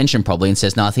well intentioned probably, and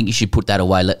says, "No, I think you should put that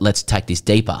away. Let's take this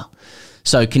deeper."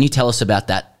 So can you tell us about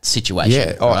that situation?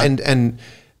 Yeah, right? and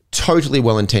totally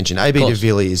well-intentioned. AB de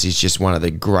Villiers is just one of the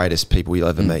greatest people you'll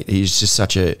ever meet. He's just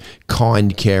such a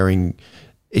kind, caring...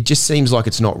 It just seems like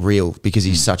it's not real because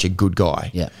he's such a good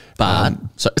guy. Yeah, but... Right,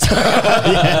 so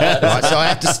I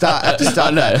have to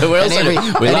start. No,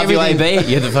 we love you,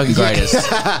 AB. You're the fucking greatest.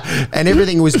 And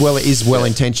everything is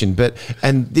well-intentioned.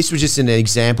 And this was just an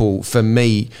example for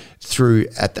me through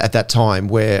at that time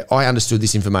where I understood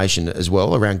this information as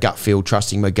well around gut feel,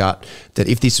 trusting my gut, that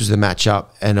if this was the matchup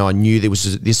and I knew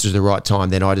this was the right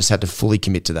time, then I just had to fully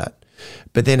commit to that.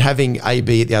 But then having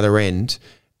AB at the other end...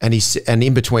 And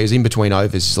in between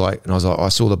overs, he's like, and I was like, I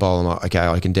saw the bowler, I'm like, okay,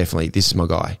 I can definitely, this is my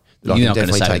guy. You're not going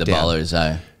to say who the bowler is,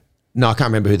 though. No, I can't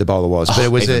remember who the bowler was, but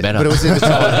it was at the time.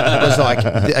 It was like,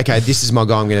 okay, this is my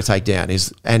guy I'm going to take down.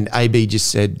 And AB just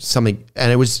said something,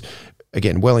 and it was,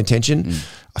 again, well intentioned.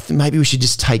 I think maybe we should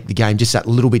just take the game just that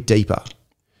little bit deeper.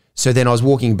 So then I was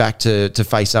walking back to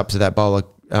face up to that bowler,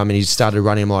 and he started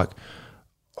running. I'm like,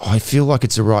 I feel like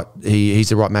it's he's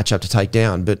the right matchup to take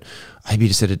down, but maybe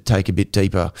just had to take a bit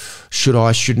deeper. Should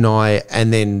I? Shouldn't I?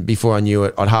 And then before I knew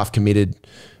it, I'd half committed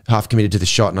to the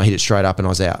shot, and I hit it straight up, and I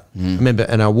was out. I remember,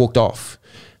 and I walked off.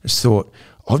 I just thought,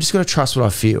 I've just got to trust what I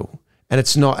feel, and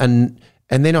it's not. And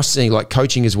then I was seeing like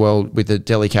coaching as well with the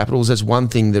Delhi Capitals. That's one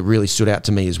thing that really stood out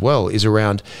to me as well, is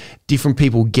around different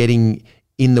people getting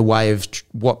in the way of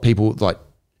what people like.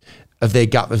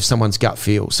 Of someone's gut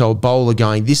feel. So a bowler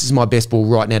going, this is my best ball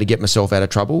right now to get myself out of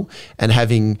trouble, and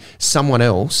having someone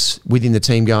else within the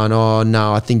team going, oh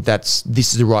no, I think this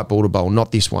is the right ball to bowl,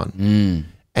 not this one.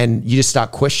 And you just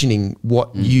start questioning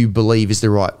what you believe is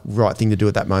the right thing to do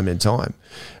at that moment in time.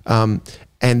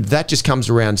 And that just comes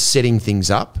around setting things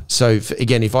up. So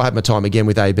again, if I had my time again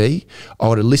with AB, I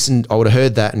would have listened, I would have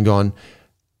heard that and gone,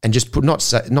 and just not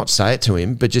say it to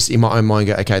him, but just in my own mind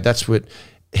go, okay, that's what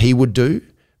he would do.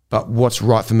 but what's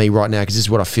right for me right now, because this is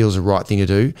what I feel is the right thing to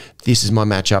do. This is my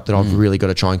matchup that I've really got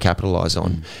to try and capitalise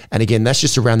on. And again, that's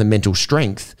just around the mental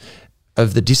strength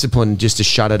of the discipline, just to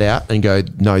shut it out and go,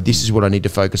 no, this is what I need to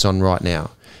focus on right now.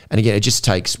 And again, it just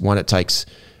takes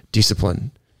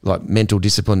discipline, like mental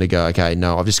discipline, to go, okay,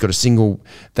 no, I've just got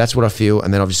that's what I feel,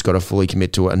 and then I've just got to fully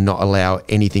commit to it and not allow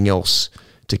anything else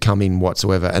to come in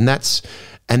whatsoever. And that's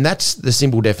the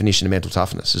simple definition of mental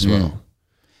toughness as well.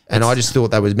 And I just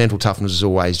thought that mental toughness was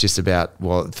always just about,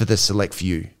 for the select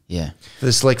few. Yeah. For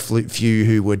the select few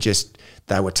who were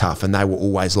they were tough and they were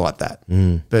always like that.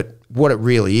 But what it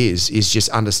really is just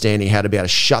understanding how to be able to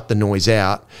shut the noise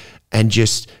out and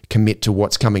just commit to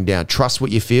what's coming down. Trust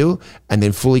what you feel, and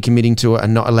then fully committing to it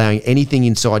and not allowing anything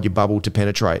inside your bubble to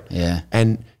penetrate. Yeah.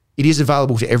 And it is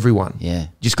available to everyone. Yeah.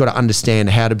 Just got to understand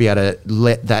how to be able to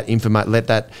let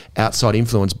that outside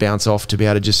influence bounce off, to be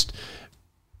able to just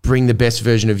bring the best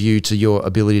version of you to your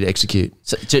ability to execute.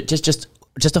 So just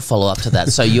a follow up to that.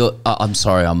 So you're, I'm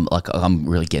sorry, I'm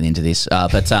really getting into this,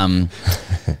 but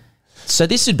so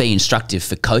this would be instructive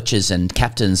for coaches and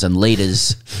captains and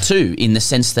leaders too, in the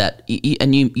sense that,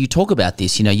 and you talk about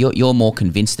this, you're more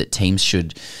convinced that teams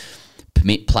should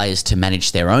permit players to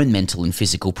manage their own mental and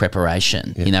physical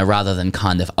preparation, rather than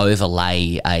kind of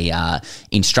overlay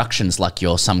instructions like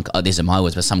these are my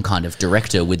words, but some kind of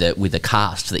director with a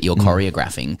cast that you're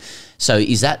choreographing. So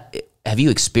have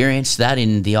you experienced that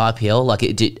in the IPL? Like,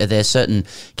 are there certain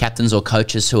captains or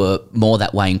coaches who are more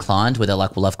that way inclined, where they're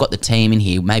like, well, I've got the team in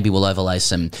here, maybe we'll overlay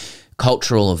some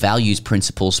cultural or values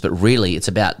principles, but really it's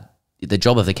about the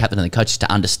job of the captain and the coach is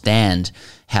to understand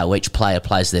how each player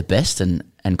plays their best and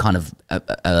kind of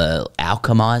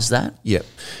alchemize that? Yeah.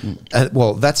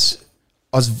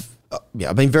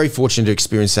 I've been very fortunate to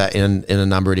experience that in a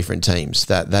number of different teams,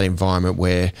 that environment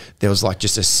where there was like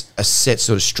just a set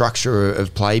sort of structure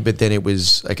of play, but then it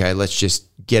was, okay, let's just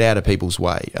get out of people's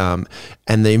way.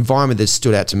 And the environment that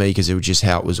stood out to me, because it was just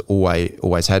how it was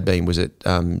always had been, was at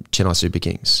Chennai Super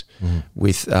Kings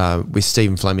with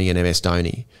Stephen Fleming and MS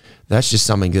Dhoni. That's just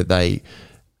something that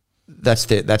that's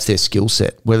their skill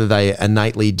set, whether they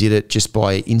innately did it just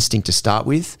by instinct to start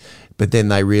with, but then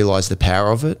they realised the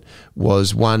power of it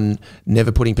was, one,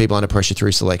 never putting people under pressure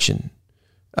through selection.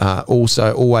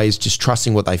 Also, always just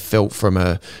trusting what they felt from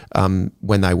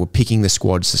when they were picking the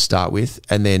squads to start with,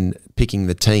 and then picking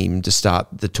the team to start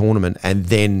the tournament, and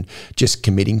then just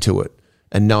committing to it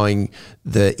and knowing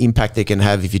the impact they can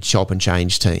have if you chop and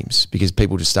change teams, because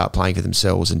people just start playing for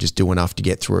themselves and just do enough to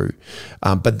get through.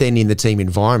 But then in the team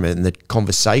environment, and the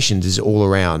conversations is all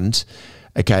around,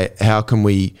 okay, how can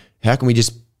we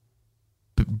just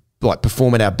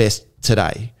perform at our best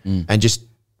today and just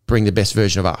bring the best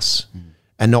version of us,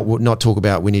 and not talk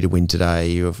about we need to win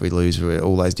today, or if we lose,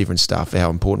 all those different stuff,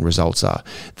 how important results are.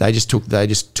 They just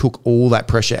took all that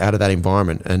pressure out of that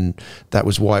environment, and that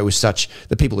was why it was such.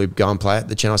 The people who go and play at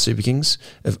the Chennai Super Kings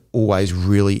have always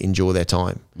really enjoyed their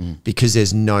time, because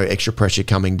there's no extra pressure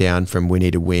coming down from we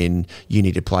need to win, you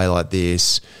need to play like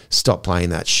this, stop playing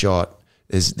that shot.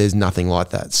 There's nothing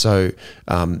like that. So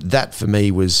that for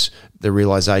me was the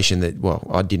realization that, well,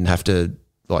 I didn't have to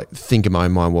think in my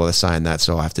own mind while they're saying that,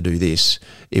 so I have to do this.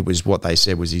 It was what they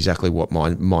said was exactly what my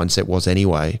mindset was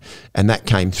anyway. And that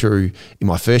came through in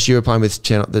my first year of playing with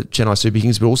the Chennai Super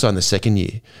Kings, but also in the second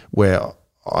year, where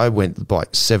I went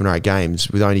 7 or 8 games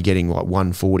with only getting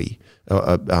 140,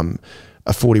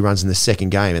 40 runs in the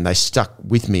second game. And they stuck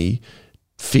with me,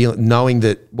 believing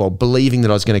that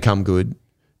I was going to come good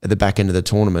at the back end of the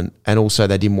tournament. And also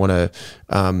they didn't want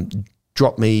to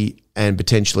drop me, and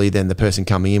potentially then the person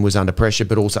coming in was under pressure,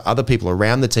 but also other people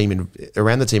around the team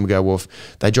would go, well,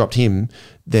 if they dropped him,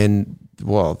 then,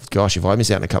 well, gosh, if I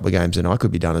miss out in a couple of games, then I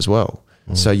could be done as well.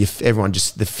 So everyone,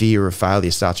 just the fear of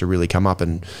failure starts to really come up,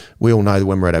 and we all know that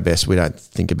when we're at our best, we don't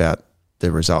think about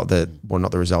the result,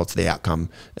 not the results, the outcome,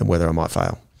 and whether I might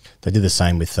fail. They did the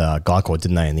same with Gaikwad,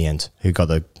 didn't they, in the end, who got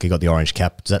the orange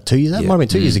cap. Is that 2 years? That might have been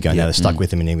 2 years ago now. They stuck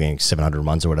with him and he getting 700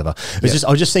 runs or whatever. I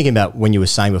was just thinking about when you were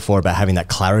saying before about having that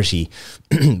clarity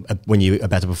when you're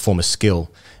about to perform a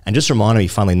skill. And just reminded me,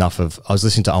 funnily enough, I was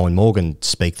listening to Owen Morgan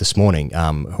speak this morning,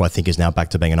 who I think is now back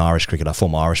to being an Irish cricketer,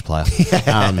 former Irish player.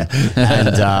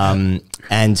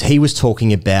 And he was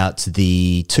talking about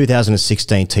the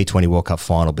 2016 T20 World Cup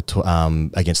final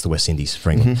against the West Indies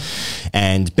for England.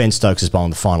 And Ben Stokes is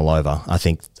bowling the final over. I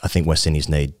think West Indies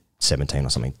need 17 or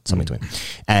something to win.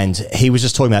 And he was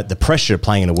just talking about the pressure of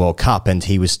playing in a World Cup, and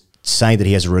he was saying that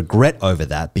he has a regret over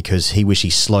that, because he wished he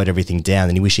slowed everything down,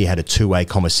 and he wished he had a two-way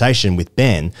conversation with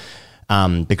Ben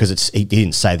because he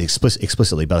didn't say it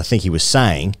explicitly, but I think he was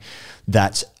saying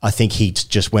that I think he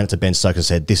just went to Ben Stokes and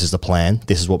said, this is the plan,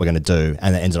 this is what we're going to do,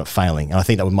 and it ended up failing. And I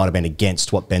think that might have been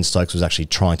against what Ben Stokes was actually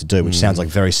trying to do, which sounds like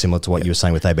very similar to what you were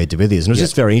saying with AB de Villiers. And it was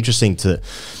just very interesting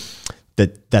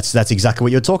that's exactly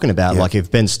what you're talking about. Like if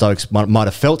Ben Stokes might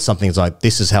have felt something, it's like,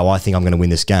 this is how I think I'm going to win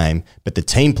this game, but the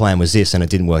team plan was this, and it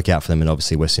didn't work out for them, and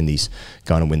obviously West Indies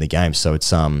going to win the game. So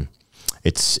it's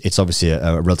obviously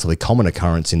a relatively common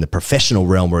occurrence in the professional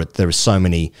realm where there are so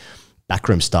many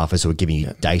backroom staffers who are giving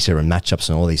you data and matchups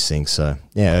and all these things. So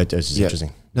it's just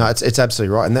interesting. No, it's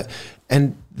absolutely right,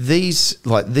 and these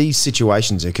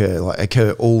situations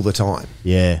occur all the time.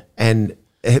 Yeah, and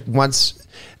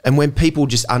when people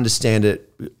just understand it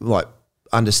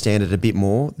a bit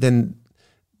more, then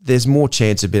there's more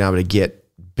chance of being able to get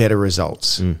better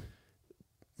results.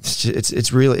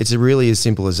 It's really as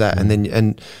simple as that.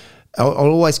 And I'll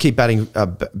always keep coming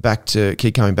back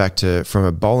to from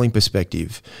a bowling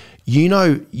perspective.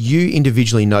 You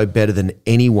individually know better than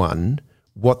anyone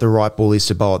what the right ball is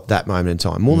to bowl at that moment in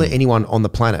time, more than anyone on the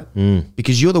planet,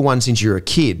 because you're the one, since you're a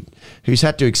kid, who's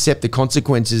had to accept the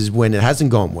consequences when it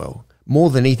hasn't gone well, more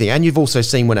than anything. And you've also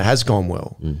seen when it has gone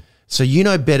well. So you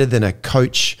know better than a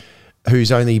coach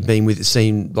who's only been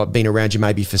around you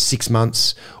maybe for 6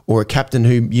 months, or a captain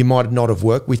who you might not have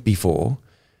worked with before.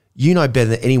 You know better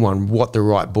than anyone what the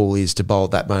right ball is to bowl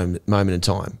at that moment in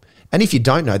time. And if you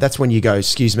don't know, that's when you go,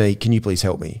 excuse me, can you please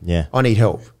help me? Yeah. I need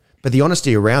help. But the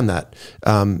honesty around that,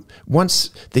 once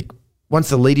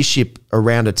the leadership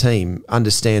around a team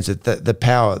understands that the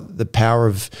power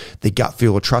of the gut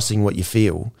feel or trusting what you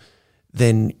feel,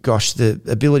 then gosh, the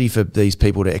ability for these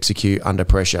people to execute under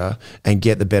pressure and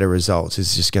get the better results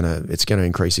is just gonna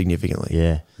increase significantly.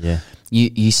 Yeah.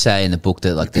 You say in the book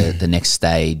that like the next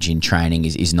stage in training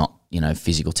is not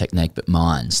physical technique but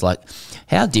minds. Like,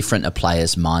 how different are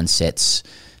players' mindsets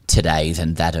today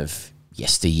than that of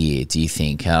yesteryear, do you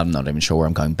think? I'm not even sure where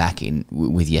I'm going back in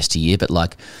with yesteryear, but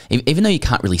like, even though you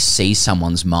can't really see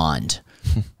someone's mind,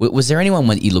 was there anyone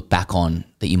that you look back on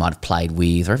that you might have played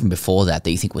with, or even before that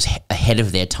you think was ahead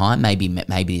of their time? Maybe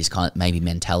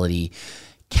mentality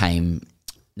came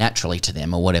naturally to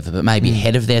them or whatever, but maybe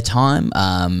ahead of their time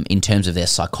in terms of their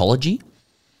psychology.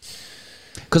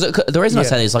 Because the reason I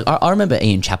say this is, like, I remember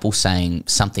Ian Chappell saying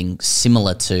something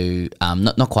similar to,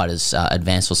 not quite as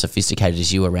advanced or sophisticated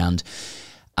as you, around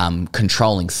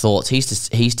controlling thoughts. He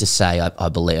used to say, I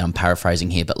believe, I'm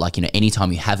paraphrasing here, but like,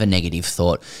 anytime you have a negative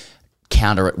thought,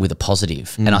 counter it with a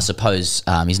positive. And I suppose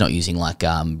he's not using like,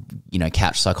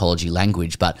 couch psychology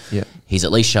language, but he's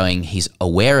at least showing he's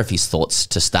aware of his thoughts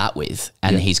to start with,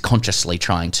 and he's consciously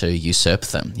trying to usurp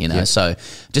them, So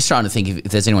just trying to think if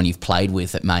there's anyone you've played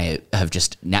with that may have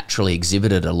just naturally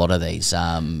exhibited a lot of these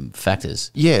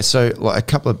factors. Yeah, so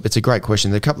like it's a great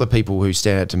question. There are a couple of people who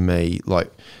stand out to me, like,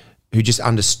 who just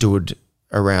understood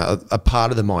around a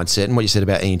part of the mindset. And what you said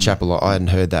about Ian Chappell, I hadn't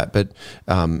heard that, but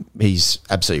he's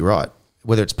absolutely right.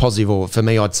 Whether it's positive or, for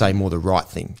me, I'd say more the right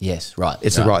thing. Yes, right.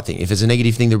 It's the right thing. If it's a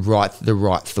negative thing, the right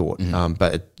thought.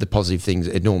 But the positive things,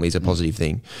 it normally is a positive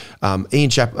thing.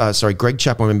 Greg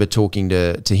Chappell, I remember talking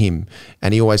to him,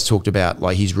 and he always talked about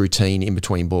like his routine in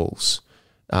between balls,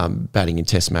 batting in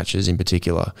test matches in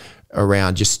particular,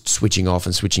 around just switching off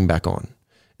and switching back on.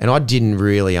 And I didn't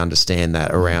really understand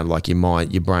that around like your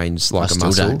mind, your brain's like a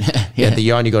muscle. That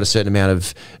you only got a certain amount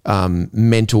of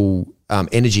mental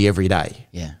energy every day.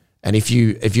 Yeah. And if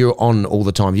you're on all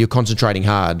the time, if you're concentrating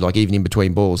hard, like even in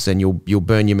between balls, then you'll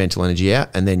burn your mental energy out,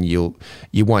 and then you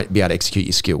won't be able to execute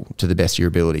your skill to the best of your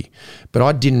ability. But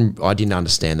I didn't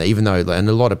understand that, even though, and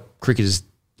a lot of cricketers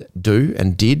do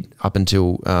and did up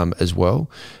until as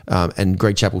well. And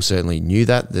Greg Chappell certainly knew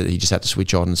that he just had to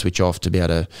switch on and switch off to be able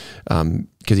to,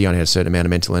 because he only had a certain amount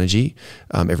of mental energy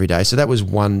every day. So that was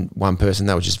one person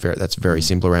that was just that's very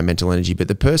simple around mental energy. But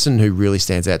the person who really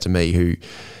stands out to me,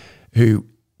 who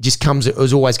just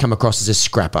has always come across as a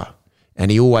scrapper,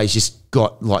 and he always just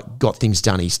got things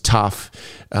done. He's tough,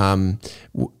 and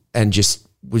just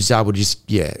was able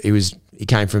to he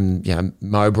came from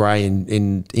Mowbray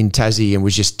in Tassie, and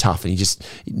was just tough, and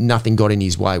nothing got in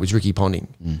his way. It was Ricky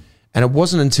Ponting. And it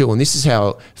wasn't until, and this is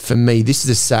how, for me, this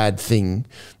is a sad thing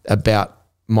about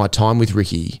my time with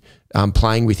Ricky,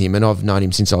 playing with him, and I've known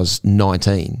him since I was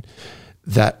 19,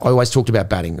 that I always talked about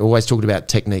batting, always talked about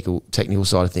technical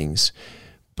side of things.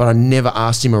 But I never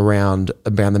asked him around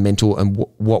the mental and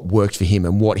what worked for him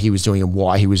and what he was doing and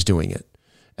why he was doing it.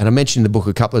 And I mentioned in the book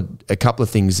a couple of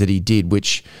things that he did,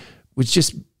 which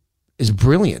just is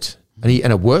brilliant. And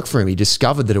it worked for him. He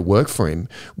discovered that it worked for him.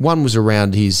 One was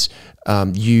around his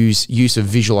use of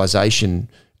visualization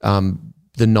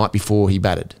the night before he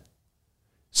batted.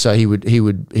 So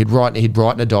he'd write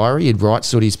in a diary, he'd write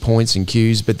sort of his points and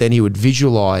cues, but then he would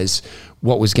visualize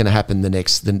what was going to happen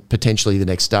potentially the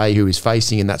next day, who he's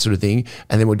facing and that sort of thing,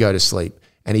 and then would go to sleep.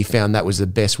 And he found that was the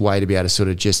best way to be able to sort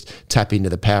of just tap into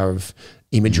the power of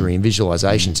imagery and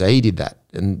visualization. So he did that.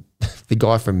 And the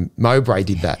guy from Mowbray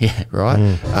did that,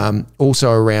 right?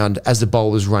 Also around, as the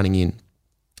bowler's running in,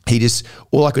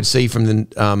 all I could see from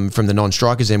the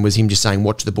non-strikers end was him just saying,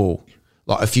 watch the ball,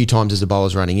 like a few times as the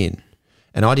bowler's running in.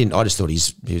 And I just thought he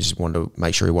just wanted to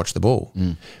make sure he watched the ball.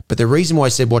 But the reason why I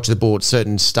said watch the ball at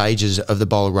certain stages of the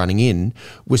bowler running in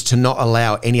was to not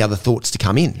allow any other thoughts to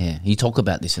come in. Yeah, you talk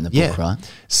about this in the book, right?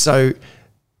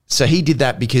 So he did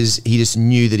that because he just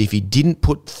knew that if he didn't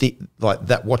put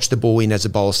watch the ball in as the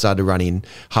bowler started to run in,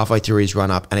 halfway through his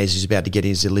run up and as he's about to get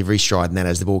his delivery stride, and then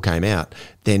as the ball came out,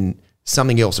 then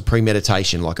something else, a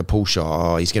premeditation like a pull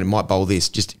shot, might bowl this,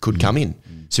 just could come in.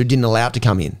 So he didn't allow it to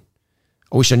come in.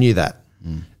 I wish I knew that.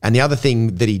 And the other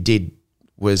thing that he did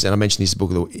was, and I mentioned this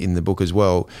in the book as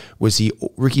well, was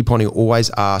Ricky Ponting always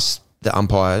asked the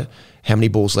umpire how many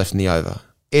balls left in the over.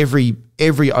 Every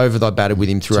over that I batted with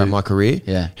him throughout my career,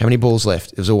 how many balls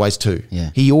left? It was always 2. Yeah.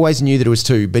 He always knew that it was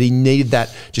 2, but he needed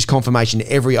that just confirmation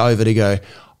every over to go,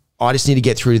 I just need to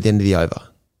get through to the end of the over.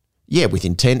 Yeah, with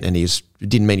intent, and it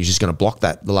didn't mean he was just going to block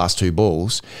the last 2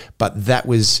 balls, but that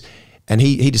was... And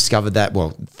he discovered that,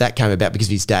 that came about because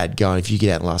of his dad going, if you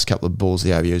get out in the last couple of balls of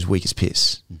the over, you're as weak as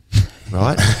piss.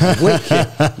 Right?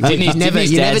 Didn't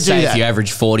his dad say if you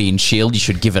average 40 in Shield, you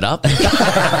should give it up?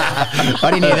 I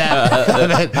didn't hear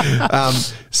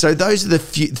that. So those are the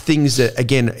few things that,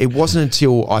 again, it wasn't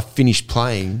until I finished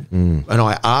playing and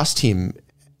I asked him,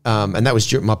 and that was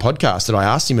during my podcast, that I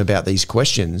asked him about these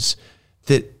questions,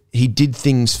 that he did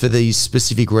things for these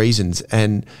specific reasons.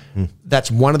 And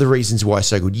that's one of the reasons why he's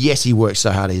so good. Yes, he worked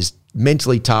so hard. He's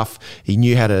mentally tough. He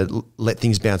knew how to let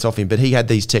things bounce off him, but he had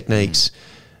these techniques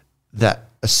that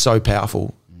are so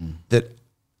powerful that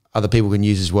other people can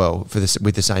use as well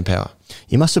with the same power.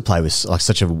 You must have played with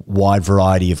such a wide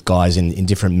variety of guys in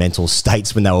different mental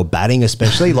states when they were batting,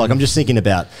 especially. I'm just thinking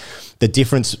about the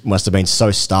difference must have been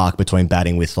so stark between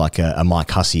batting with a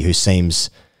Mike Hussey, who seems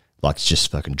just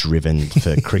fucking driven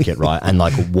for cricket, right? And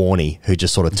Warney, who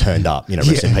just sort of turned up,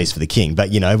 rest in peace for the king.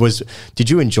 But, did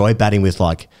you enjoy batting with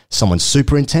someone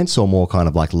super intense or more kind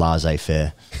of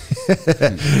laissez-faire?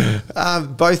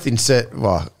 Both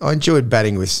I enjoyed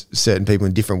batting with certain people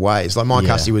in different ways. Mike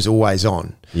Hussey was always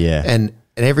on. Yeah. And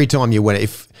every time you went,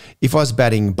 if I was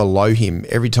batting below him,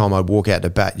 every time I'd walk out to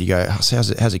bat, you go,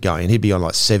 how's it going? And he'd be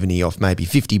on 70 off maybe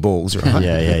 50 balls, right?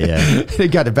 Yeah.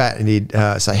 He'd go to bat and he'd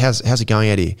say, how's it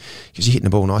going out here? Because you're hitting the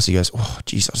ball nice. He goes, oh,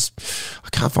 geez, I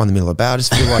can't find the middle of the bat. I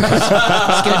just feel like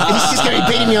he's just going to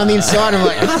be beating me on the inside. I'm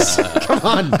like, come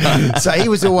on. So he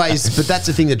was always, but that's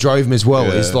the thing that drove him as well,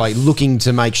 is looking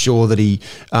to make sure that he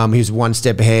was one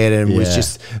step ahead and was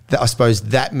just, I suppose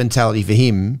that mentality for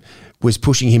him was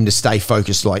pushing him to stay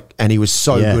focused, and he was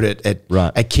so good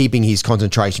at keeping his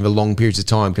concentration for long periods of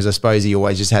time, because I suppose he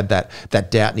always just had that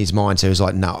doubt in his mind. So he was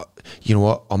like, no, you know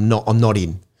what, I'm not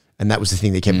in. And that was the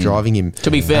thing that kept driving him.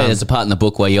 To be fair, there's a part in the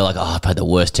book where you're like, I played the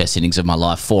worst test innings of my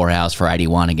life, 4 hours for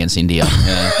 81 against India.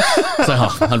 So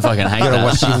I'd fucking hate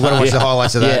that. You've got to watch the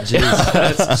highlights of that.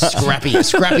 Jeez.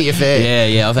 Scrappy affair.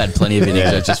 Yeah, I've had plenty of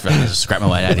innings. I just scrap my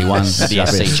way at 81 at the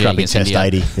SCG against test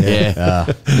India.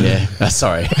 80.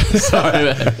 Sorry.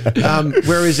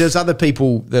 Whereas there's other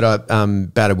people that I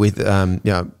batted with,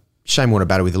 Shane Warne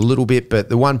batted with a little bit, but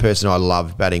the one person I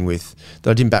loved batting with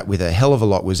that I didn't bat with a hell of a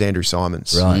lot was Andrew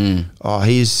Simons. Right. Oh,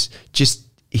 he's just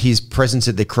his presence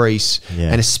at the crease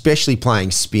and especially playing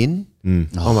spin.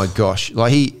 Oh my gosh.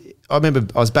 I remember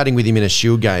I was batting with him in a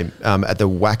Shield game at the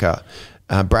Wacker.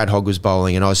 Brad Hogg was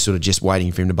bowling and I was sort of just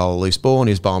waiting for him to bowl a loose ball, and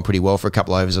he was bowling pretty well for a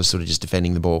couple of overs. I was sort of just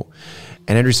defending the ball.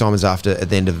 And Andrew Simons at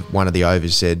the end of one of the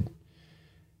overs said,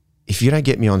 if you don't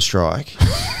get me on strike,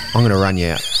 I'm going to run you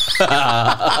out.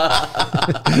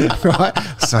 Right?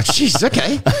 So, geez,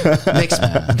 okay.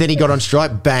 Then he got on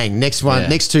strike, bang. Next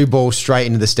 2 balls straight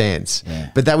into the stands.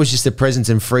 Yeah. But that was just the presence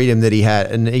and freedom that he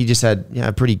had. And he just had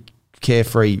a pretty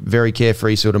very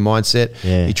carefree sort of mindset.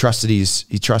 Yeah. He trusted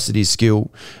his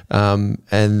skill, and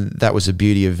that was the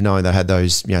beauty of knowing that I had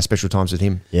those special times with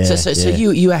him. Yeah. So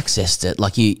you accessed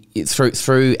it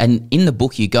through, and in the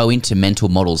book you go into mental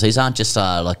models. These aren't just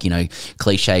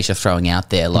cliches you're throwing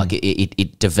out there.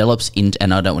 It develops into,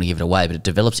 and I don't want to give it away, but it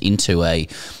develops into a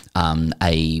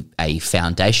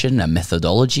foundation, a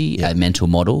methodology, a mental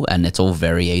model, and it's all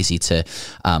very easy to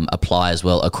apply as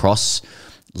well across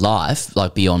life,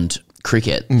 beyond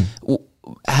cricket.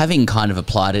 Having kind of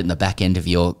applied it in the back end of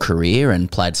your career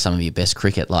and played some of your best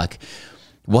cricket,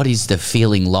 what is the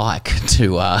feeling like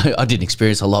to? I didn't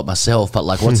experience a lot myself, but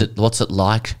like, what's it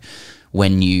like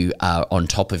when you are on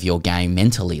top of your game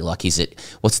mentally? Like,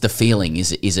 what's the feeling?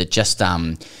 Is it just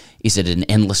is it an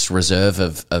endless reserve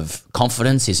of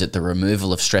confidence? Is it the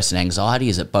removal of stress and anxiety?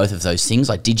 Is it both of those things?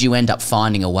 Like, did you end up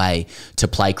finding a way to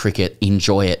play cricket,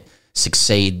 enjoy it,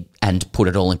 succeed, and put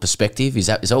it all in perspective? Is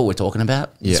that all we're talking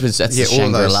about? Yeah, that's the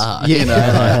Shangri-La.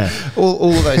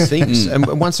 All of those things. And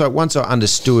once I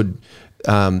understood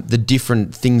the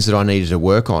different things that I needed to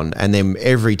work on, and then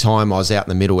every time I was out in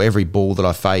the middle, every ball that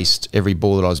I faced, every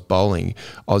ball that I was bowling,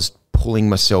 I was pulling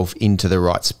myself into the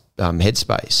right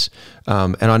headspace.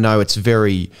 And I know it's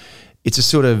a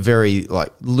sort of very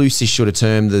like looseish sort of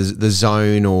term, the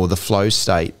zone or the flow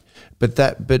state. But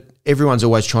everyone's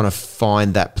always trying to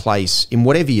find that place in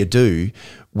whatever you do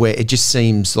where it just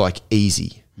seems like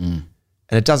easy. And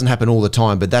it doesn't happen all the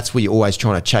time, but that's what you're always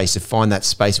trying to chase, to find that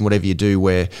space in whatever you do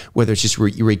where, whether it's just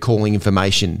you're recalling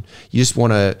information, you just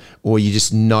want to, or you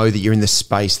just know that you're in the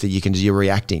space that you're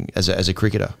reacting as a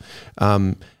cricketer.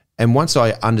 And once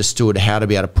I understood how to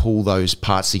be able to pull those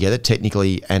parts together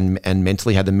technically and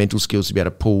mentally, had the mental skills to be able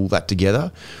to pull that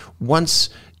together, once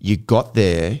you got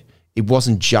there, it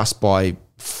wasn't just by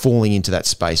falling into that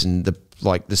space and the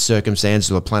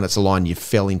circumstances or the planets aligned, you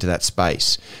fell into that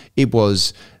space. It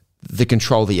was the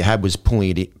control that you had was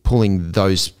pulling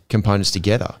those components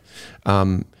together.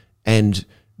 And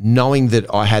knowing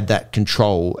that I had that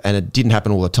control, and it didn't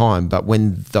happen all the time, but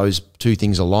when those two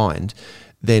things aligned,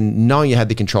 then knowing you had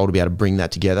the control to be able to bring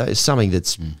that together is something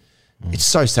that's it's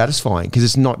so satisfying, because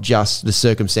it's not just the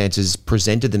circumstances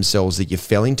presented themselves that you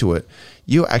fell into it.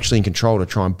 You're actually in control to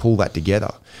try and pull that together.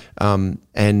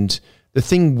 And the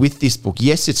thing with this book,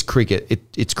 yes, it's cricket.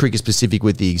 It's cricket specific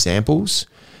with the examples,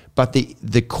 but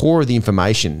the core of the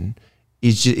information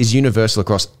is universal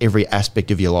across every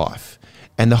aspect of your life.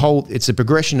 And it's a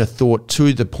progression of thought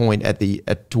to the point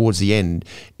towards the end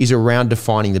is around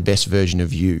defining the best version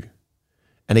of you.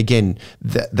 And again,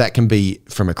 that can be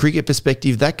from a cricket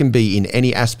perspective, that can be in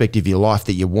any aspect of your life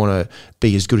that you want to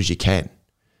be as good as you can.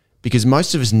 Because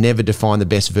most of us never define the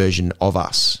best version of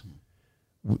us.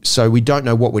 So we don't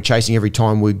know what we're chasing every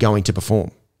time we're going to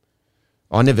perform.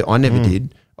 I never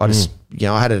did. I just,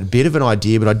 I had a bit of an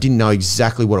idea, but I didn't know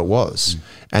exactly what it was.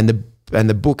 And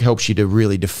the book helps you to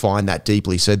really define that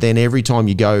deeply. So then every time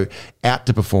you go out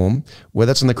to perform,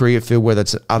 whether it's on the cricket field, whether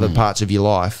it's other parts of your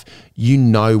life, you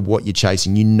know what you're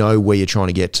chasing, you know where you're trying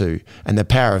to get to. And the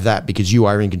power of that, because you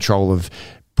are in control of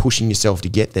pushing yourself to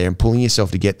get there and pulling yourself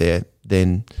to get there,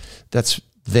 then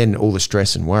all the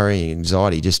stress and worry and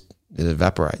anxiety just it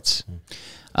evaporates.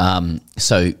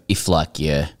 So if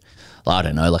I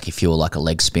don't know, like if you're like a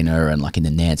leg spinner and like in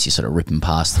the nets, you're sort of ripping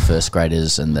past the first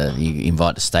graders and you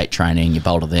invite to state training, you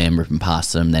bowl to them, ripping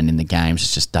past them. Then in the games,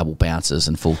 it's just double bounces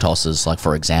and full tosses, like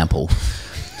for example.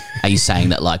 Are you saying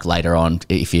that like later on,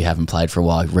 if you haven't played for a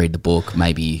while, read the book,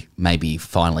 maybe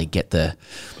finally get the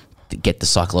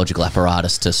psychological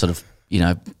apparatus to sort of,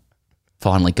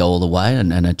 finally go all the way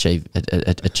and achieve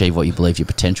what you believe your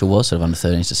potential was, sort of under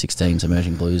 13s to 16s,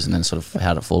 emerging blues, and then sort of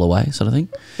how to fall away, sort of thing?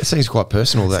 It seems quite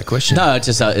personal, that question. No, it's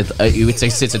just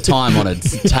it's a time on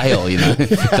its tail,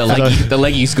 The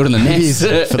leggy's good in the nest.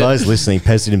 For those listening,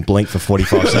 Pez didn't blink for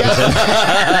 45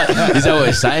 seconds. Is that what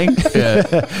we're saying? Yeah.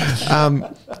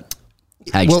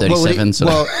 Age 37,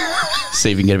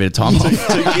 see if you can get a bit of time off. 2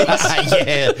 years.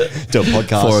 Yeah. Do a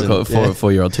podcast.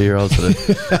 4-year-old, 2-year-old. Sort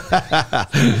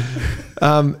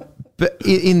of. But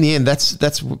in the end,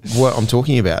 that's what I'm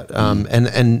talking about.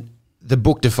 And the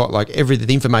book the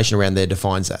information around there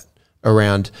defines that.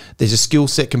 There's a skill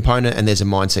set component and there's a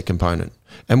mindset component.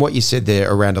 And what you said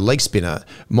there around a leg spinner,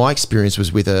 my experience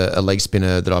was with a leg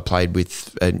spinner that I played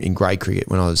with in grade cricket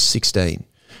when I was 16.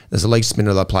 There's a leg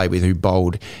spinner that I played with who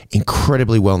bowled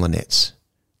incredibly well in the nets.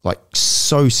 Like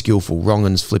so skillful, wrong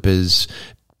uns, flippers,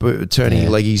 turning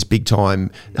leggies big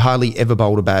time, hardly ever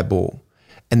bowled a bad ball.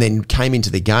 And then came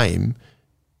into a game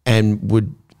and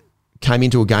would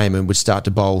start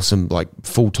to bowl some like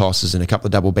full tosses and a couple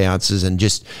of double bounces and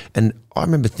I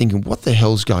remember thinking, what the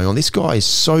hell's going on? This guy is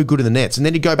so good in the nets. And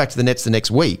then he'd go back to the nets the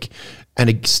next week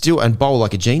and bowl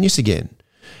like a genius again.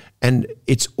 And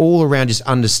it's all around just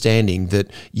understanding that,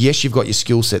 yes, you've got your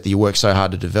skill set that you work so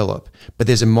hard to develop, but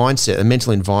there's a mindset, a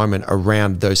mental environment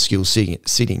around those skills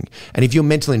sitting. And if your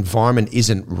mental environment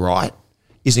isn't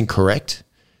correct,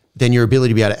 then your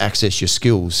ability to be able to access your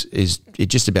skills it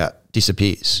just about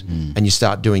disappears. And you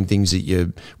start doing things that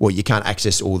you can't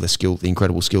access all the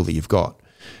incredible skill that you've got.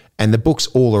 And the book's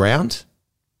all around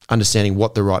understanding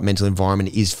what the right mental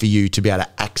environment is for you to be able to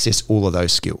access all of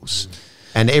those skills.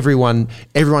 And everyone's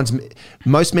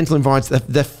most mental environments,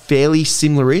 they're fairly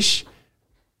similar-ish,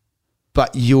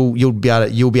 but you'll be able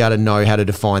to know how to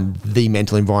define the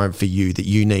mental environment for you that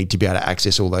you need to be able to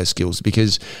access all those skills.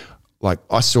 Because like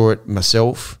I saw it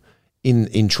myself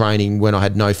in training when I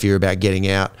had no fear about getting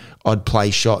out. I'd play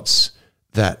shots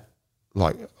that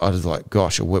like I was like,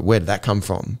 gosh, where did that come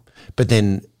from? But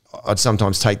then I'd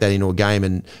sometimes take that into a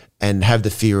game and have the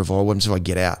fear of, what happens if I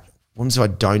get out? What happens if I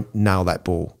don't nail that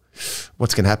ball?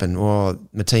 What's going to happen? Well,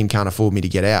 my team can't afford me to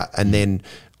get out. And then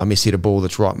I mishit a ball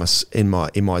that's right in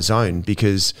my zone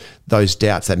because those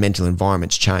doubts, that mental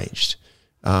environment's changed.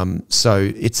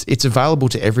 So it's available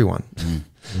to everyone.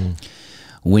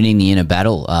 Winning the Inner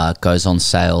Battle goes on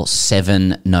sale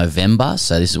 7 November.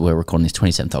 So this is we're recording this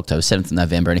 27th October, 7th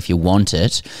November. And if you want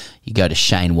it, you go to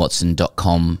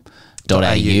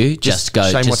shanewatson.com.au. Just go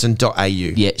shanewatson.au.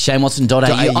 Yeah,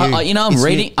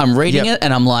 shanewatson.au. I'm reading it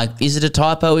and I'm like, is it a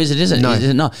typo? Is it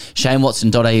not?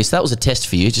 shanewatson.au. So that was a test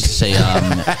for you just to see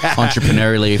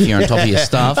entrepreneurially if you're on top of your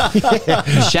stuff.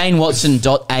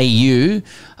 shanewatson.au.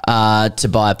 To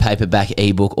buy a paperback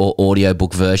ebook or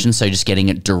audiobook version. So just getting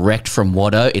it direct from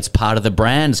Watto. It's part of the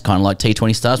brand. It's kind of like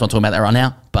T20 Stars. I'm not talking about that right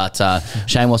now. But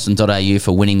shanewatson.au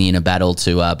for winning the Inner Battle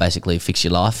to basically fix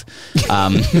your life.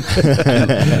 Learn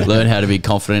how to be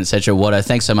confident, etc. Watto,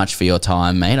 thanks so much for your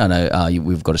time, mate. I know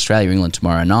we've got Australia, England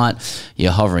tomorrow night.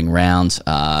 You're hovering around.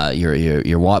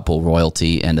 You're white ball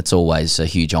royalty, and it's always a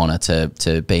huge honour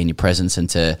to be in your presence and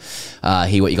to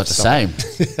hear what you got to say.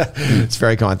 It's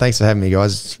very kind. Thanks for having me,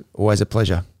 guys. Always a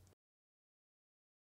pleasure.